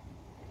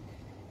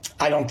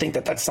don't think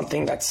that that's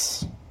something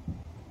that's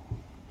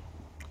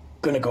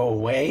going to go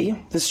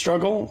away. This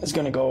struggle is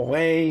going to go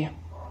away,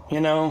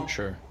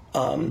 Sure.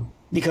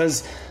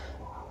 Because,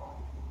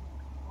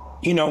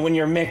 when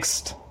you're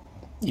mixed,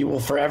 you will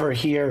forever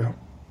hear,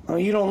 oh,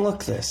 you don't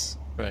look this.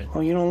 Right.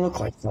 Oh, you don't look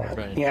like that.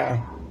 Right.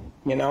 Yeah.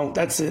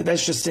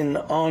 That's just an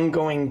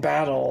ongoing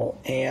battle.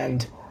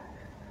 And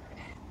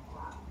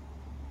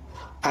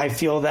I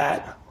feel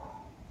that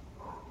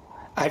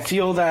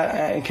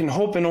I can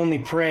hope and only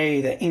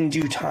pray that in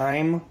due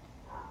time,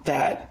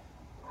 that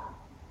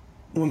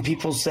when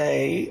people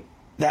say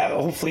that,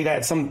 hopefully that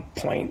at some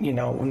point,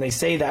 when they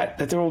say that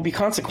there will be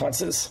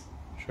consequences.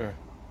 Sure.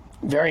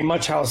 Very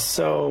much how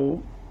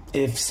so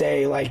if,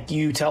 say, like,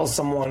 you tell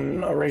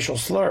someone a racial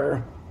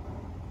slur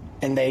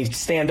and they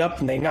stand up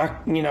and they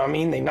knock,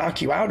 they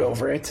knock you out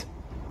over it.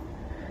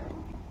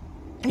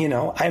 I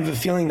have a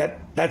feeling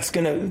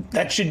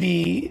that should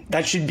be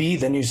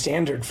the new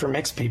standard for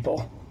mixed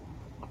people.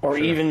 Or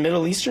sure. Even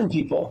Middle Eastern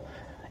people.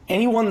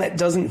 Anyone that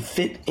doesn't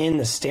fit in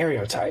the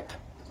stereotype,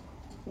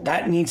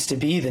 that needs to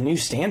be the new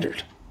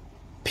standard.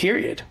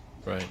 Period.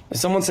 Right. If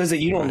someone says that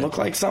you don't look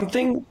like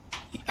something,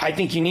 I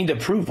think you need to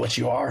prove what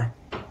you are.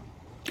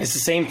 It's the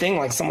same thing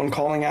like someone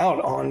calling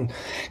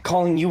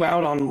you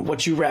out on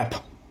what you rep.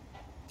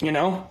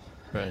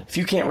 Right. If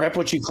you can't rep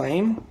what you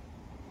claim,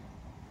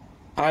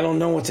 I don't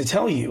know what to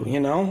tell you,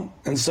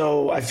 And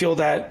so I feel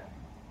that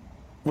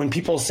when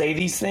people say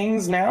these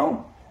things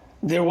now,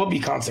 there will be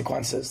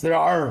consequences. There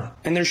are,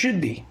 and there should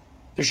be.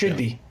 There should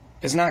be.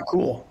 It's not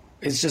cool.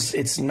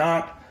 It's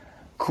not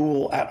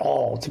cool at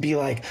all to be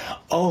like,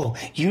 oh,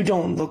 you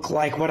don't look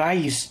like what I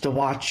used to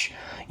watch,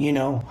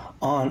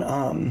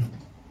 on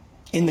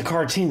in the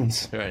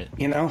cartoons. Right.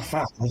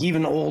 Fuck, like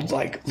even old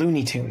like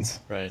Looney Tunes.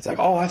 Right. It's like,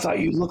 oh, I thought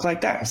you looked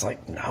like that. It's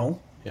like, no.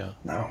 Yeah.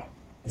 No.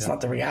 It's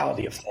not the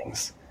reality of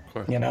things.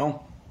 Of course.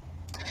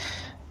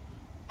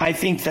 I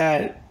think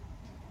that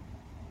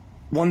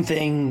one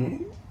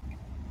thing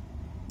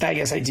that I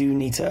guess I do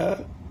need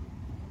to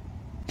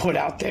put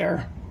out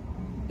there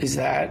is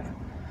that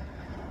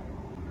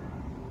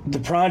the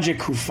Project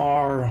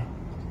Kufar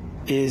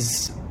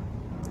is,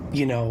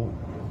 you know,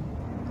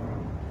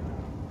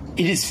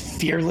 it is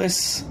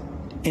fearless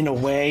in a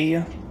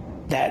way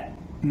that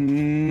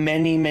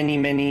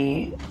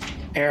many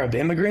Arab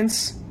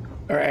immigrants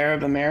or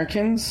Arab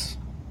Americans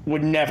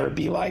would never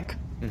be like.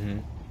 Mm-hmm.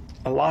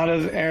 A lot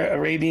of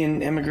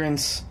Arabian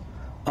immigrants,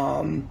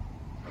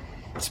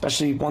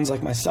 especially ones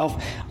like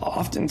myself,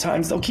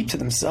 oftentimes they'll keep to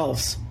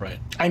themselves. Right.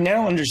 I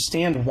now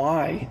understand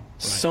why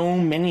so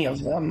many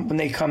of them, when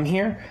they come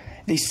here,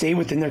 they stay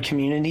within their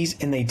communities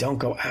and they don't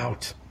go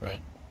out.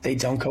 Right. They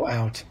don't go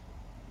out.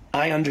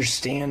 I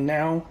understand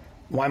now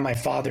why my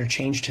father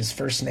changed his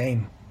first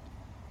name.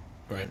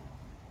 Right.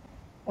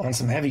 On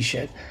some heavy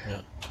shit.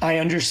 Yeah. I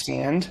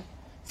understand,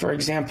 for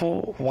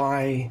example,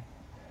 why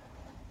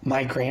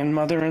my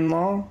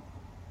grandmother-in-law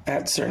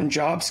at certain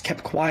jobs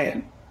kept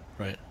quiet.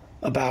 Right.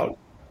 About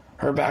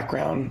her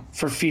background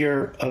for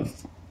fear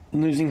of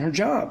losing her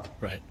job.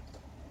 Right.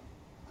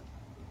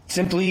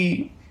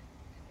 Simply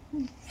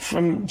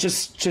from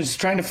just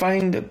trying to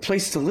find a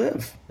place to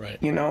live. Right.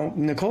 You know,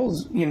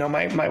 Nicole's, you know,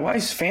 my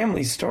wife's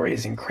family story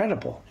is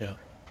incredible. Yeah.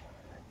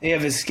 They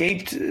have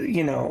escaped,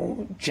 you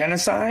know,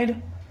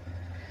 genocide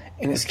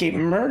and escaped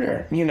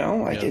murder, you know,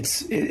 like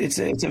it's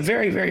a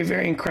very, very,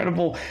 very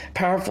incredible,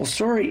 powerful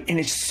story. And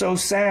it's so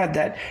sad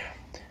that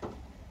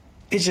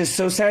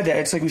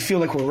it's like we feel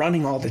like we're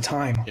running all the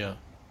time. Yeah.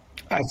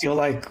 I feel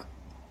like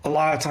a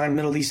lot of time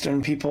Middle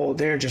Eastern people,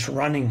 they're just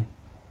running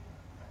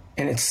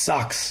and it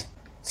sucks.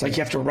 It's like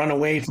you have to run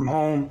away from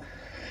home.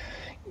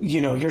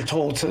 You know, you're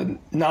told to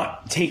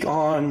not take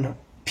on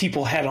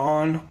people head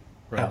on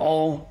at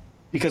all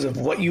because of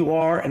what you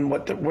are and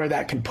where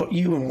that can put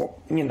you and,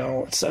 you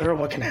know, et cetera,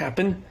 what can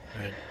happen.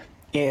 Right.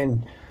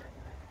 And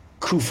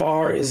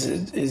Kufar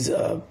is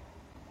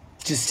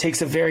just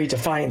takes a very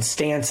defiant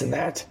stance in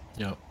that.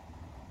 Yeah.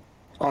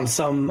 On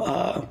some,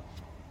 I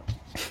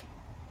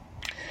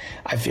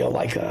feel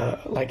like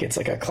it's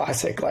like a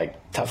classic like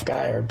tough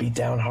guy or beat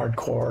down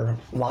hardcore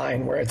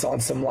line where it's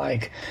on some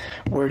like,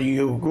 where do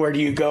you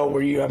go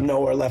where you have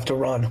nowhere left to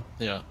run?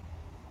 Yeah.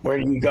 Where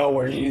do you go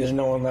where there's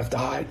no one left to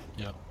hide?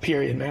 Yeah.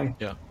 Period, man.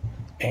 Yeah.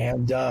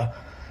 And the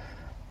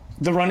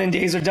running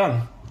days are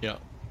done. Yeah.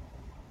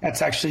 That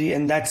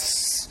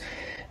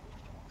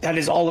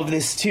is all of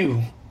this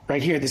too,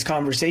 right here. This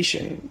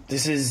conversation.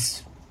 This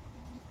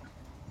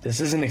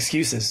isn't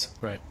excuses.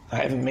 Right. I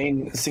haven't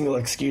made a single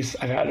excuse.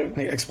 I've had an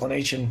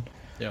explanation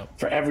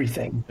for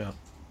everything. Yeah.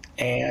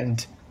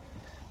 And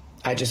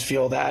I just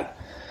feel that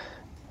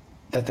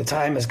the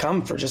time has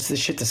come for just this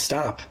shit to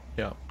stop.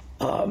 Yeah.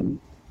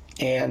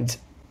 And,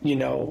 you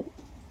know,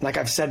 like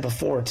I've said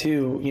before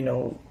too, you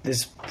know,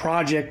 this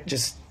project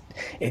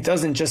it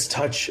doesn't just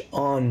touch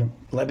on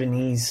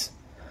Lebanese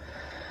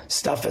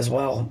stuff as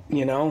well,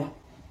 you know?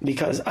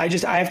 Because I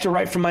have to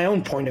write from my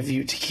own point of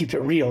view to keep it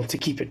real, to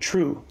keep it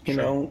true, you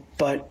know?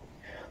 But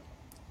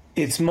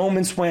it's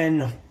moments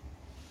when,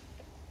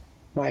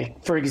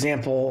 like, for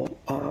example,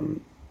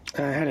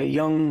 I had a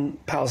young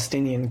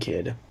Palestinian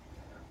kid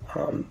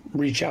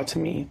reach out to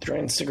me through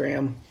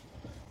Instagram,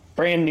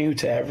 brand new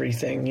to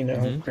everything, you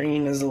know,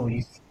 green as a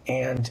leaf.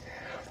 And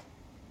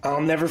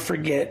I'll never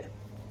forget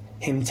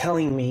him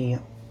telling me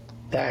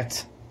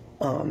that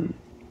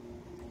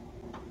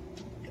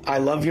I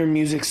love your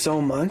music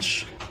so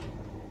much.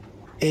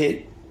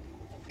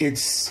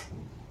 It's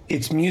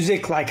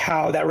music like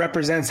how that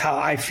represents how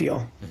I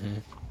feel. Mm-hmm.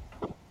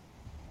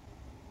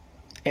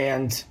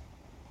 And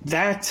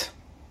that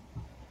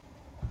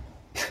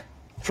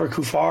for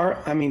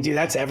Kufar, I mean, dude,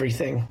 that's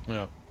everything.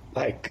 Yeah.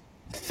 Like,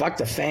 fuck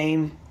the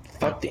fame,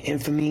 fuck the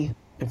infamy,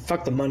 and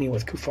fuck the money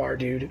with Kufar,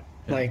 dude.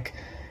 Yeah. Like,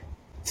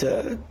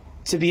 to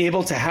be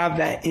able to have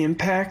that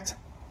impact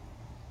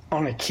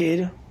on a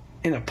kid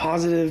in a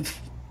positive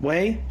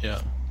way.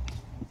 Yeah.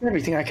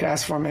 Everything I could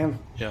ask for, man.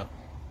 Yeah.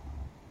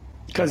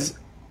 Because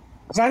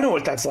I know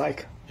what that's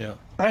like. Yeah.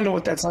 I know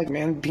what that's like,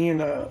 man.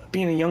 Being a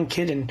young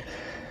kid and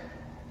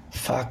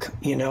fuck,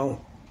 you know.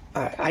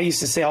 I used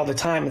to say all the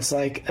time, it's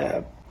like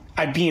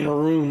I'd be in a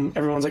room,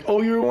 everyone's like,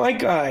 "Oh, you're a white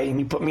guy," and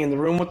you put me in the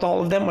room with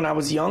all of them when I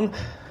was young,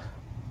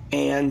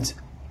 and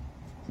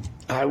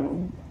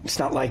it's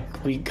not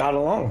like we got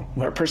along.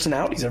 Our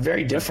personalities are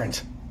very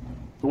different.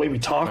 The way we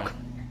talk,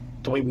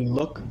 the way we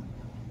look.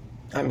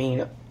 I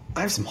mean,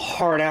 I have some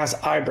hard-ass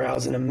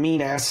eyebrows and a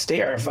mean-ass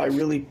stare if I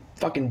really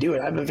fucking do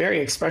it. I have a very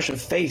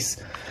expressive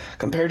face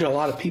compared to a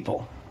lot of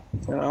people,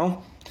 you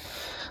know?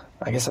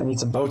 I guess I need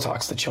some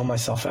Botox to chill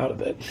myself out a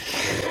bit.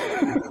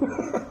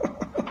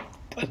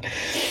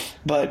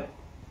 but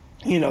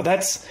you know,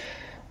 that's,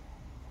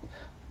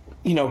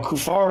 you know,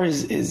 Kufar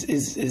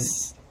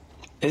is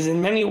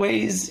in many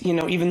ways, you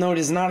know, even though it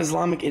is not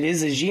Islamic, it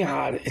is a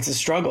jihad. It's a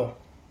struggle.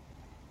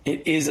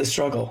 It is a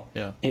struggle.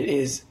 Yeah. It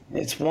is.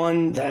 It's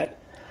one that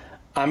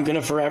I'm going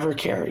to forever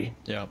carry.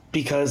 Yeah.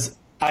 Because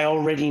I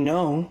already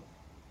know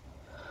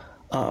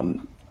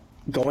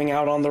going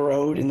out on the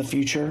road in the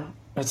future,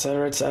 et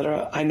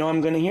cetera, I know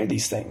I'm going to hear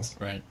these things.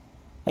 Right.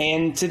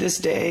 And to this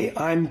day,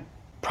 I'm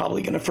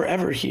probably going to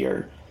forever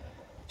hear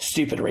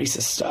stupid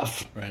racist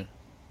stuff. Right.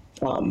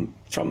 from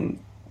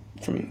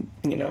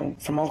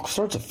from all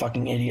sorts of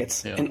fucking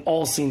idiots in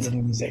all scenes of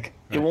music.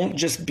 Right. It won't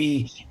just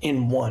be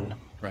in one.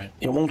 Right.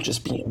 It won't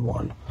just be in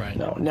one. Right.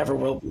 No, it never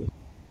will be.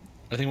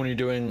 I think when you're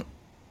doing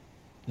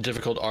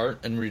difficult art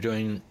and when you're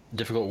doing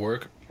difficult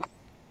work,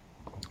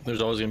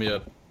 there's always going to be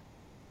a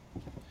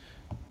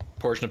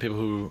portion of people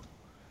who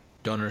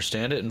don't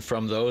understand it, and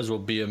from those will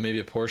be maybe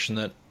a portion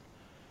that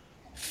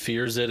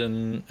fears it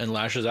and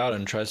lashes out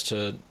and tries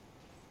to,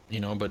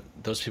 but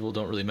those people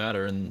don't really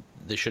matter and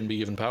they shouldn't be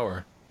given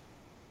power.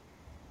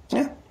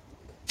 Yeah.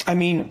 I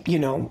mean,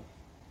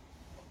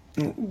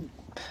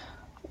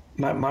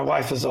 my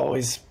wife is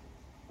always,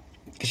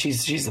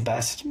 she's the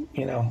best,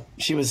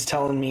 she was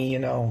telling me,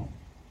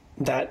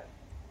 that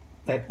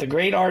the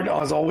great art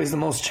is always the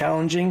most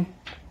challenging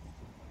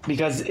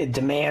because it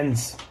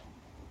demands,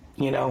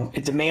 you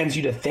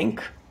to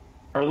think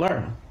or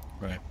learn.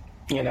 Right.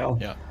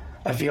 Yeah.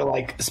 I feel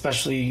like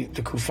especially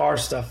the Kufar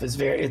stuff is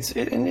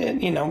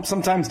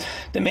sometimes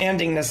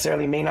demanding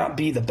necessarily may not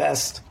be the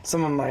best.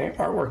 Some of my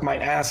artwork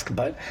might ask,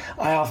 but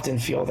I often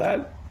feel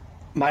that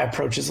my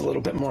approach is a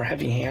little bit more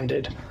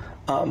heavy-handed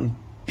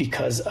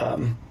because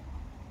I'm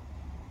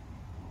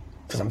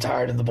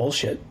tired of the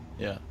bullshit.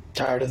 Yeah.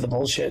 Tired of the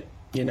bullshit.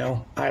 I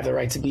have the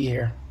right to be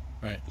here.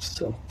 Right.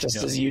 So just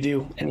as you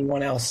do,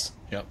 anyone else.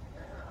 Yep.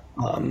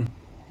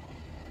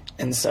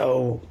 And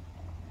so,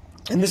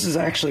 and this is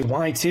actually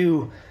why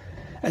too,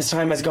 as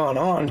time has gone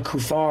on,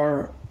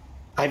 Kufar,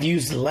 I've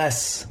used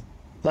less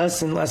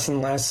and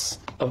less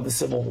of the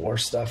Civil War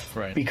stuff.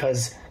 Right.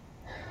 Because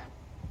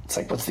it's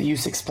like, what's the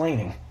use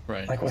explaining?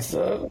 Right. Like, what's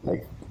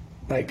the,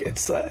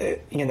 it's,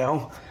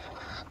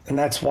 and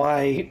that's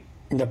why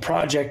the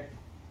project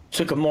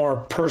took a more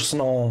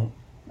personal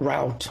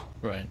route.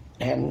 Right.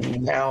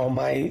 And now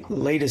my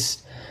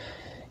latest,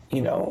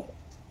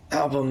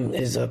 album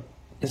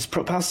it's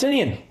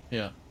pro-Palestinian.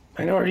 Yeah.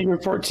 Minority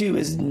Report 2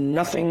 is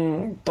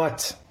nothing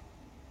but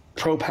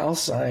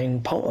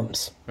pro-Palestine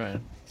poems. Right.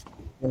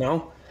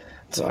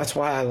 So that's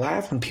why I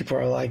laugh when people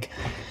are like,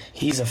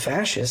 he's a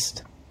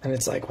fascist. And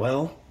it's like,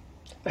 well,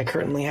 I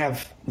currently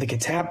have the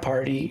Kitab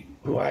Party,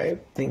 who I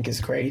think is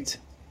great,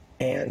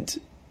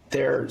 and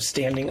they're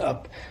standing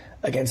up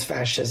against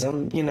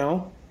fascism,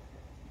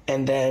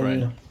 and then,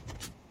 right.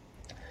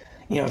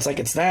 It's like,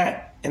 it's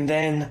that. And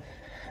then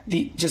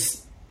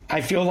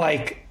I feel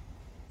like,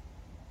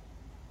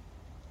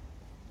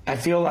 how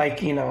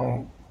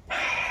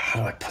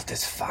do I put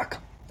this?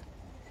 Fuck.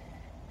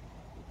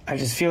 I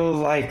just feel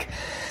like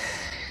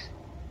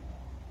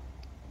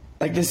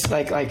this,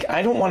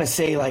 I don't want to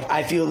say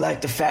I feel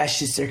like the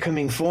fascists are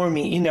coming for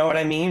me, you know what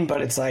I mean?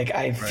 But it's like,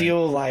 I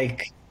feel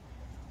like,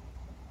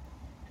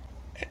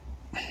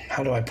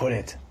 how do I put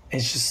it?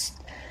 It's just,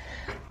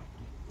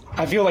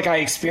 I feel like I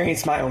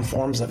experienced my own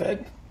forms of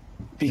it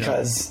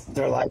because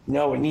they're like,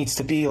 no, it needs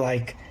to be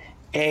like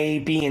A,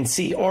 B, and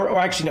C, or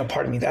actually, no,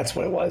 pardon me, that's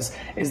what it was,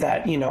 is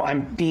that,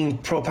 I'm being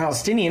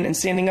pro-Palestinian and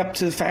standing up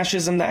to the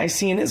fascism that I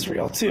see in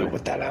Israel too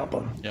with that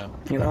album.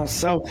 Yeah.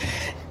 So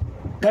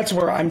that's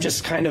where I'm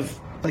just kind of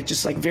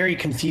very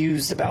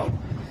confused about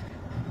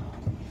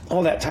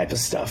all that type of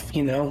stuff,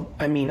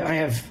 I mean, I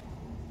have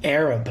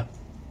Arab,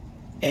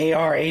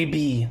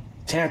 ARAB,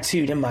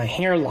 tattooed in my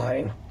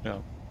hairline. Yeah.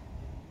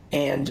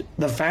 And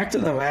the fact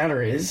of the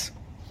matter is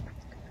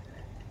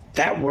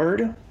that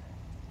word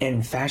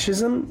and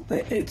fascism,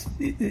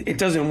 it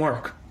doesn't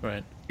work.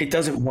 Right. It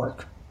doesn't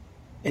work.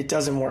 It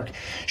doesn't work.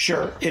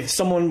 Sure, if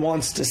someone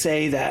wants to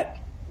say that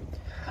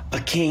a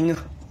king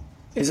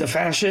is a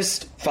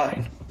fascist,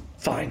 fine.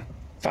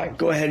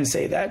 Go ahead and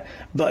say that.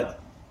 But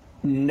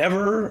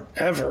never,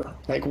 ever,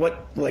 like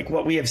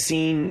what we have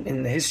seen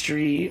in the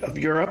history of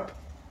Europe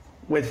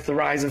with the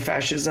rise of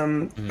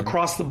fascism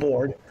across the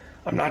board.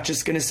 I'm not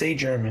just going to say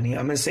Germany.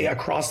 I'm going to say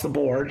across the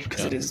board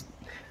because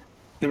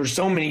there were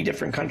so many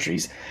different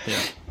countries,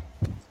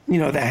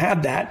 that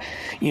had that.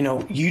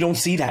 You don't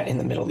see that in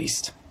the Middle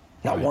East.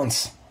 Not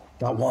once.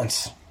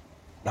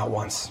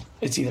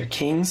 It's either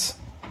kings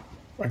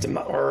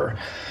or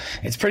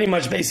it's pretty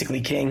much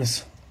basically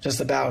kings, just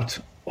about.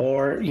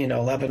 Or,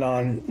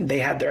 Lebanon, they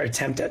had their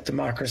attempt at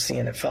democracy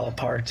and it fell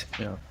apart.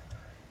 Yeah.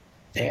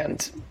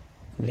 And,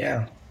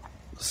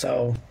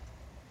 so,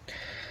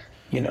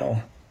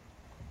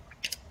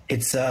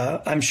 it's,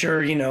 I'm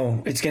sure,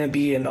 it's going to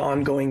be an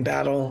ongoing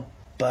battle,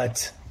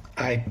 but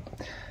I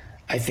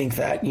think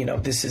that,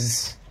 this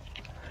is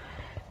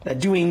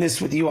doing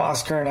this with you,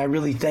 Oscar, and I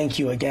really thank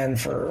you again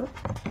for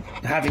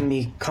having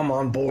me come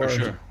on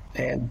board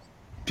and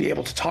be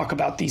able to talk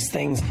about these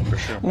things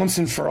once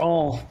and for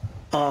all.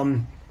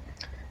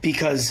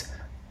 Because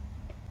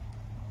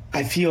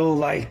I feel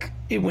like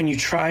when you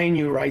try and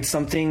you write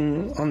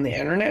something on the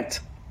internet,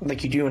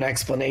 like you do an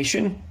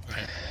explanation,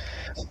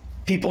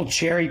 people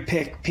cherry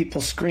pick,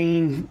 people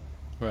screen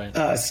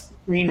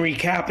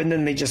recap, and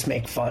then they just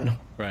make fun.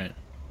 Right.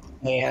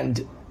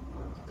 And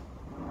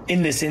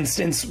in this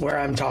instance where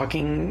I'm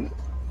talking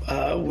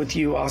with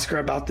you, Oscar,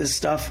 about this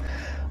stuff,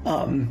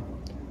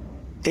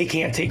 they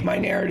can't take my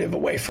narrative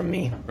away from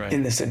me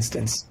in this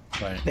instance.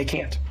 Right. They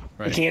can't.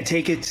 Right. They can't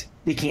take it.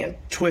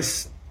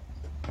 twist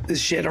this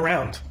shit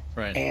around.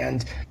 Right.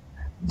 And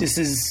this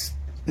is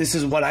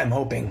what I'm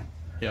hoping.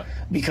 Yeah.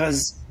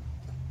 Because,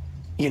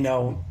 you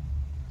know,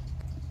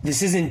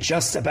 this isn't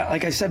just about,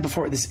 like I said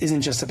before, this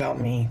isn't just about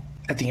me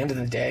at the end of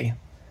the day.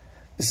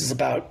 This is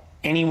about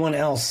anyone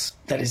else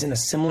that is in a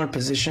similar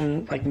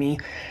position like me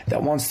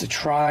that wants to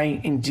try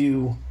and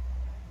do,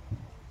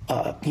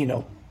 you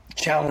know,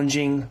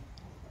 challenging,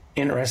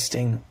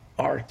 interesting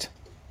art,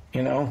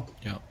 you know?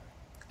 Yeah.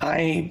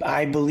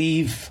 I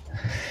believe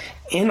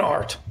in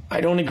art.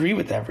 I don't agree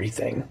with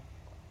everything.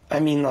 I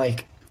mean,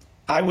 like,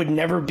 I would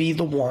never be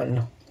the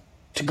one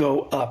to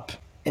go up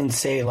and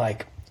say,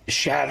 like,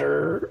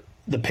 shatter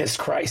the Piss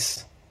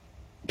Christ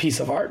piece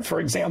of art, for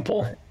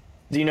example.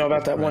 Do you know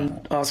about that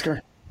one,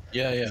 Oscar?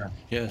 Yeah.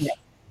 Yes. Yeah.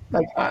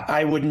 Like,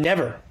 I would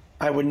never.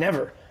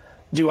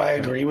 Do I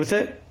agree with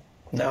it?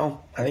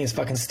 No. I think it's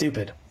fucking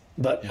stupid.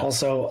 But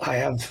also, I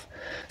have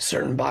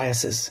certain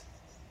biases.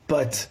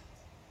 But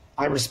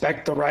I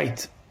respect the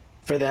right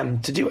for them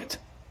to do it.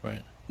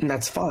 Right. And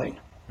that's fine.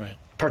 Right.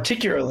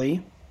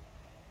 Particularly,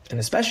 and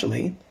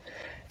especially,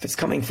 if it's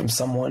coming from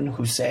someone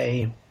who,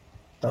 say,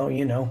 oh,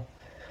 you know,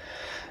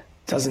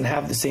 doesn't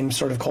have the same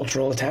sort of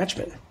cultural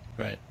attachment.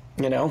 Right.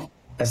 You know,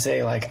 as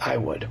say, like, I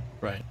would.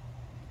 Right.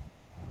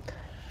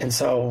 And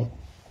so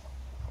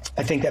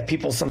I think that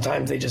people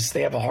sometimes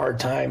they have a hard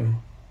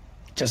time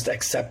just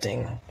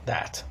accepting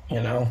that,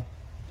 you know?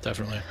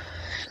 Definitely.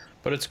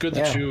 But it's good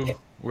that you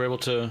were able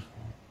to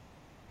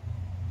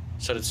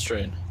set it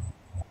straight.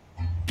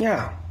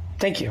 Yeah.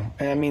 Thank you.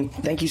 I mean,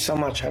 thank you so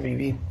much,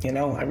 Habibi. You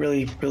know, I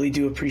really, really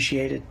do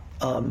appreciate it.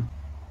 I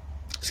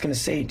was going to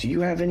say, do you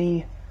have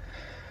any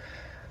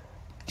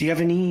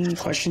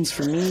questions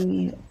for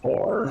me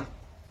or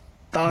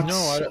thoughts?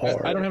 No,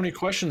 I don't have any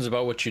questions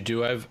about what you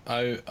do.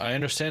 I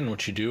understand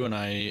what you do, and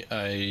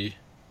I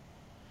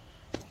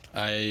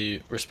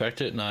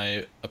respect it, and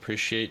I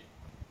appreciate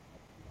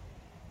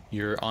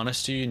your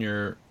honesty and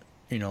your,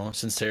 you know,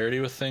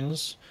 sincerity with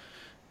things.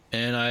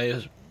 And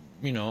I,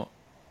 you know,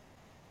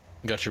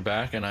 got your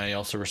back, and I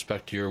also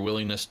respect your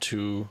willingness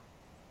to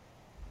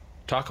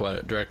talk about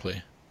it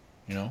directly,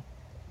 you know?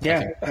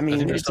 Yeah, I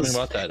mean, there's something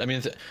about that. I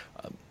mean,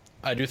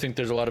 I do think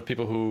there's a lot of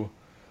people who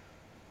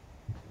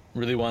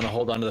really want to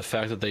hold on to the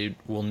fact that they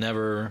will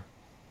never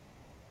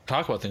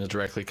talk about things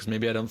directly, because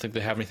maybe I don't think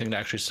they have anything to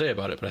actually say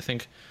about it. But I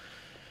think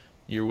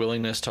your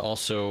willingness to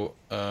also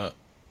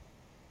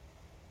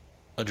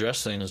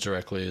address things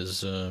directly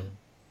is,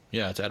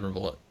 it's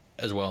admirable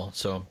as well.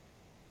 So,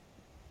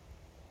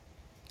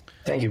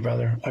 thank you,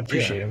 brother. I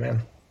appreciate it,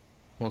 man.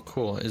 Well,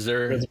 cool. Is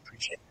there Really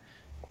appreciate it.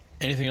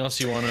 anything else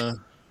you want to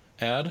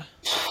add?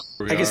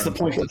 I guess the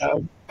point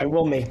that I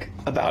will make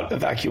about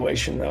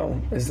evacuation,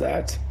 though, is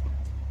that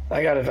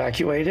I got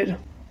evacuated.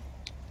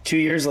 2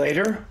 years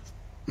later,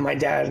 my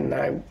dad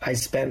and I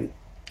spent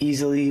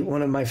easily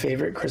one of my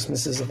favorite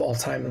Christmases of all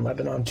time in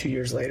Lebanon 2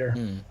 years later.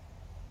 And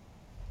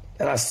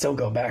I still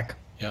go back.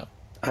 Yeah.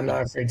 I'm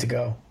not afraid to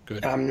go.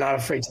 Good. I'm not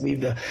afraid to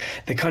leave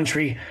the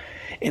country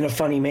in a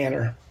funny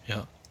manner.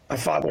 Yeah. My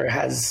father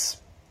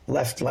has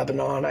left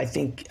Lebanon. I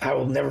think I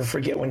will never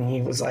forget when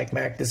he was like,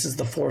 Mac, this is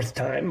the fourth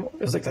time. It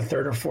was like the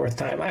third or fourth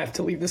time I have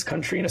to leave this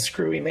country in a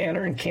screwy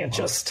manner and can't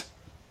just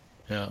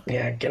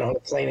get on a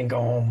plane and go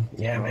home.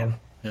 Yeah, man.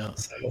 Yeah.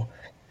 So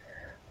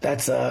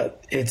that's the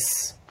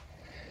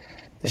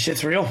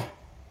shit's real.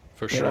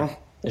 For sure. You know?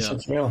 The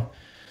shit's real.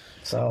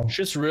 So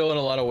shit's real in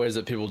a lot of ways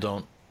that people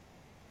don't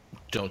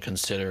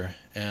consider.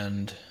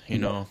 And, you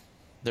know,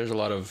 there's a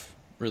lot of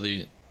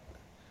really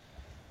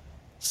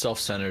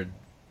self-centered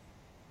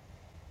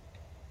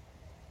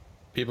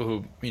people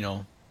who, you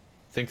know,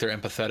 think they're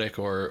empathetic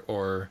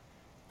or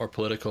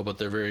political, but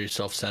they're very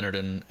self-centered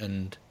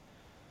and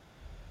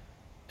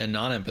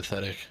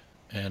non-empathetic,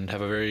 and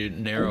have a very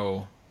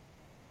narrow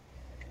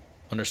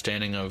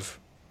understanding of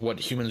what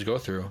humans go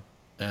through.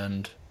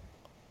 And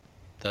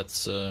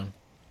that's a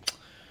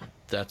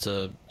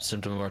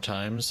symptom of our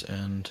times.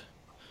 And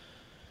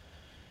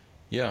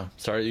yeah,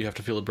 sorry that you have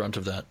to feel the brunt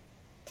of that.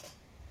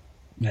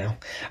 no,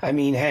 I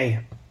mean, hey,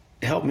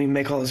 help me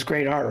make all this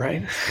great art,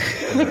 right?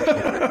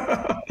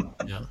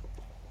 Yeah.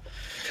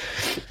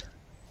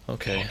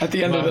 Okay. At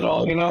the end of it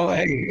all, you know,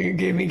 hey, it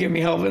gave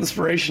me help,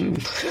 inspiration.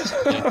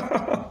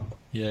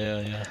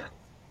 Yeah.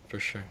 For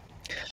sure.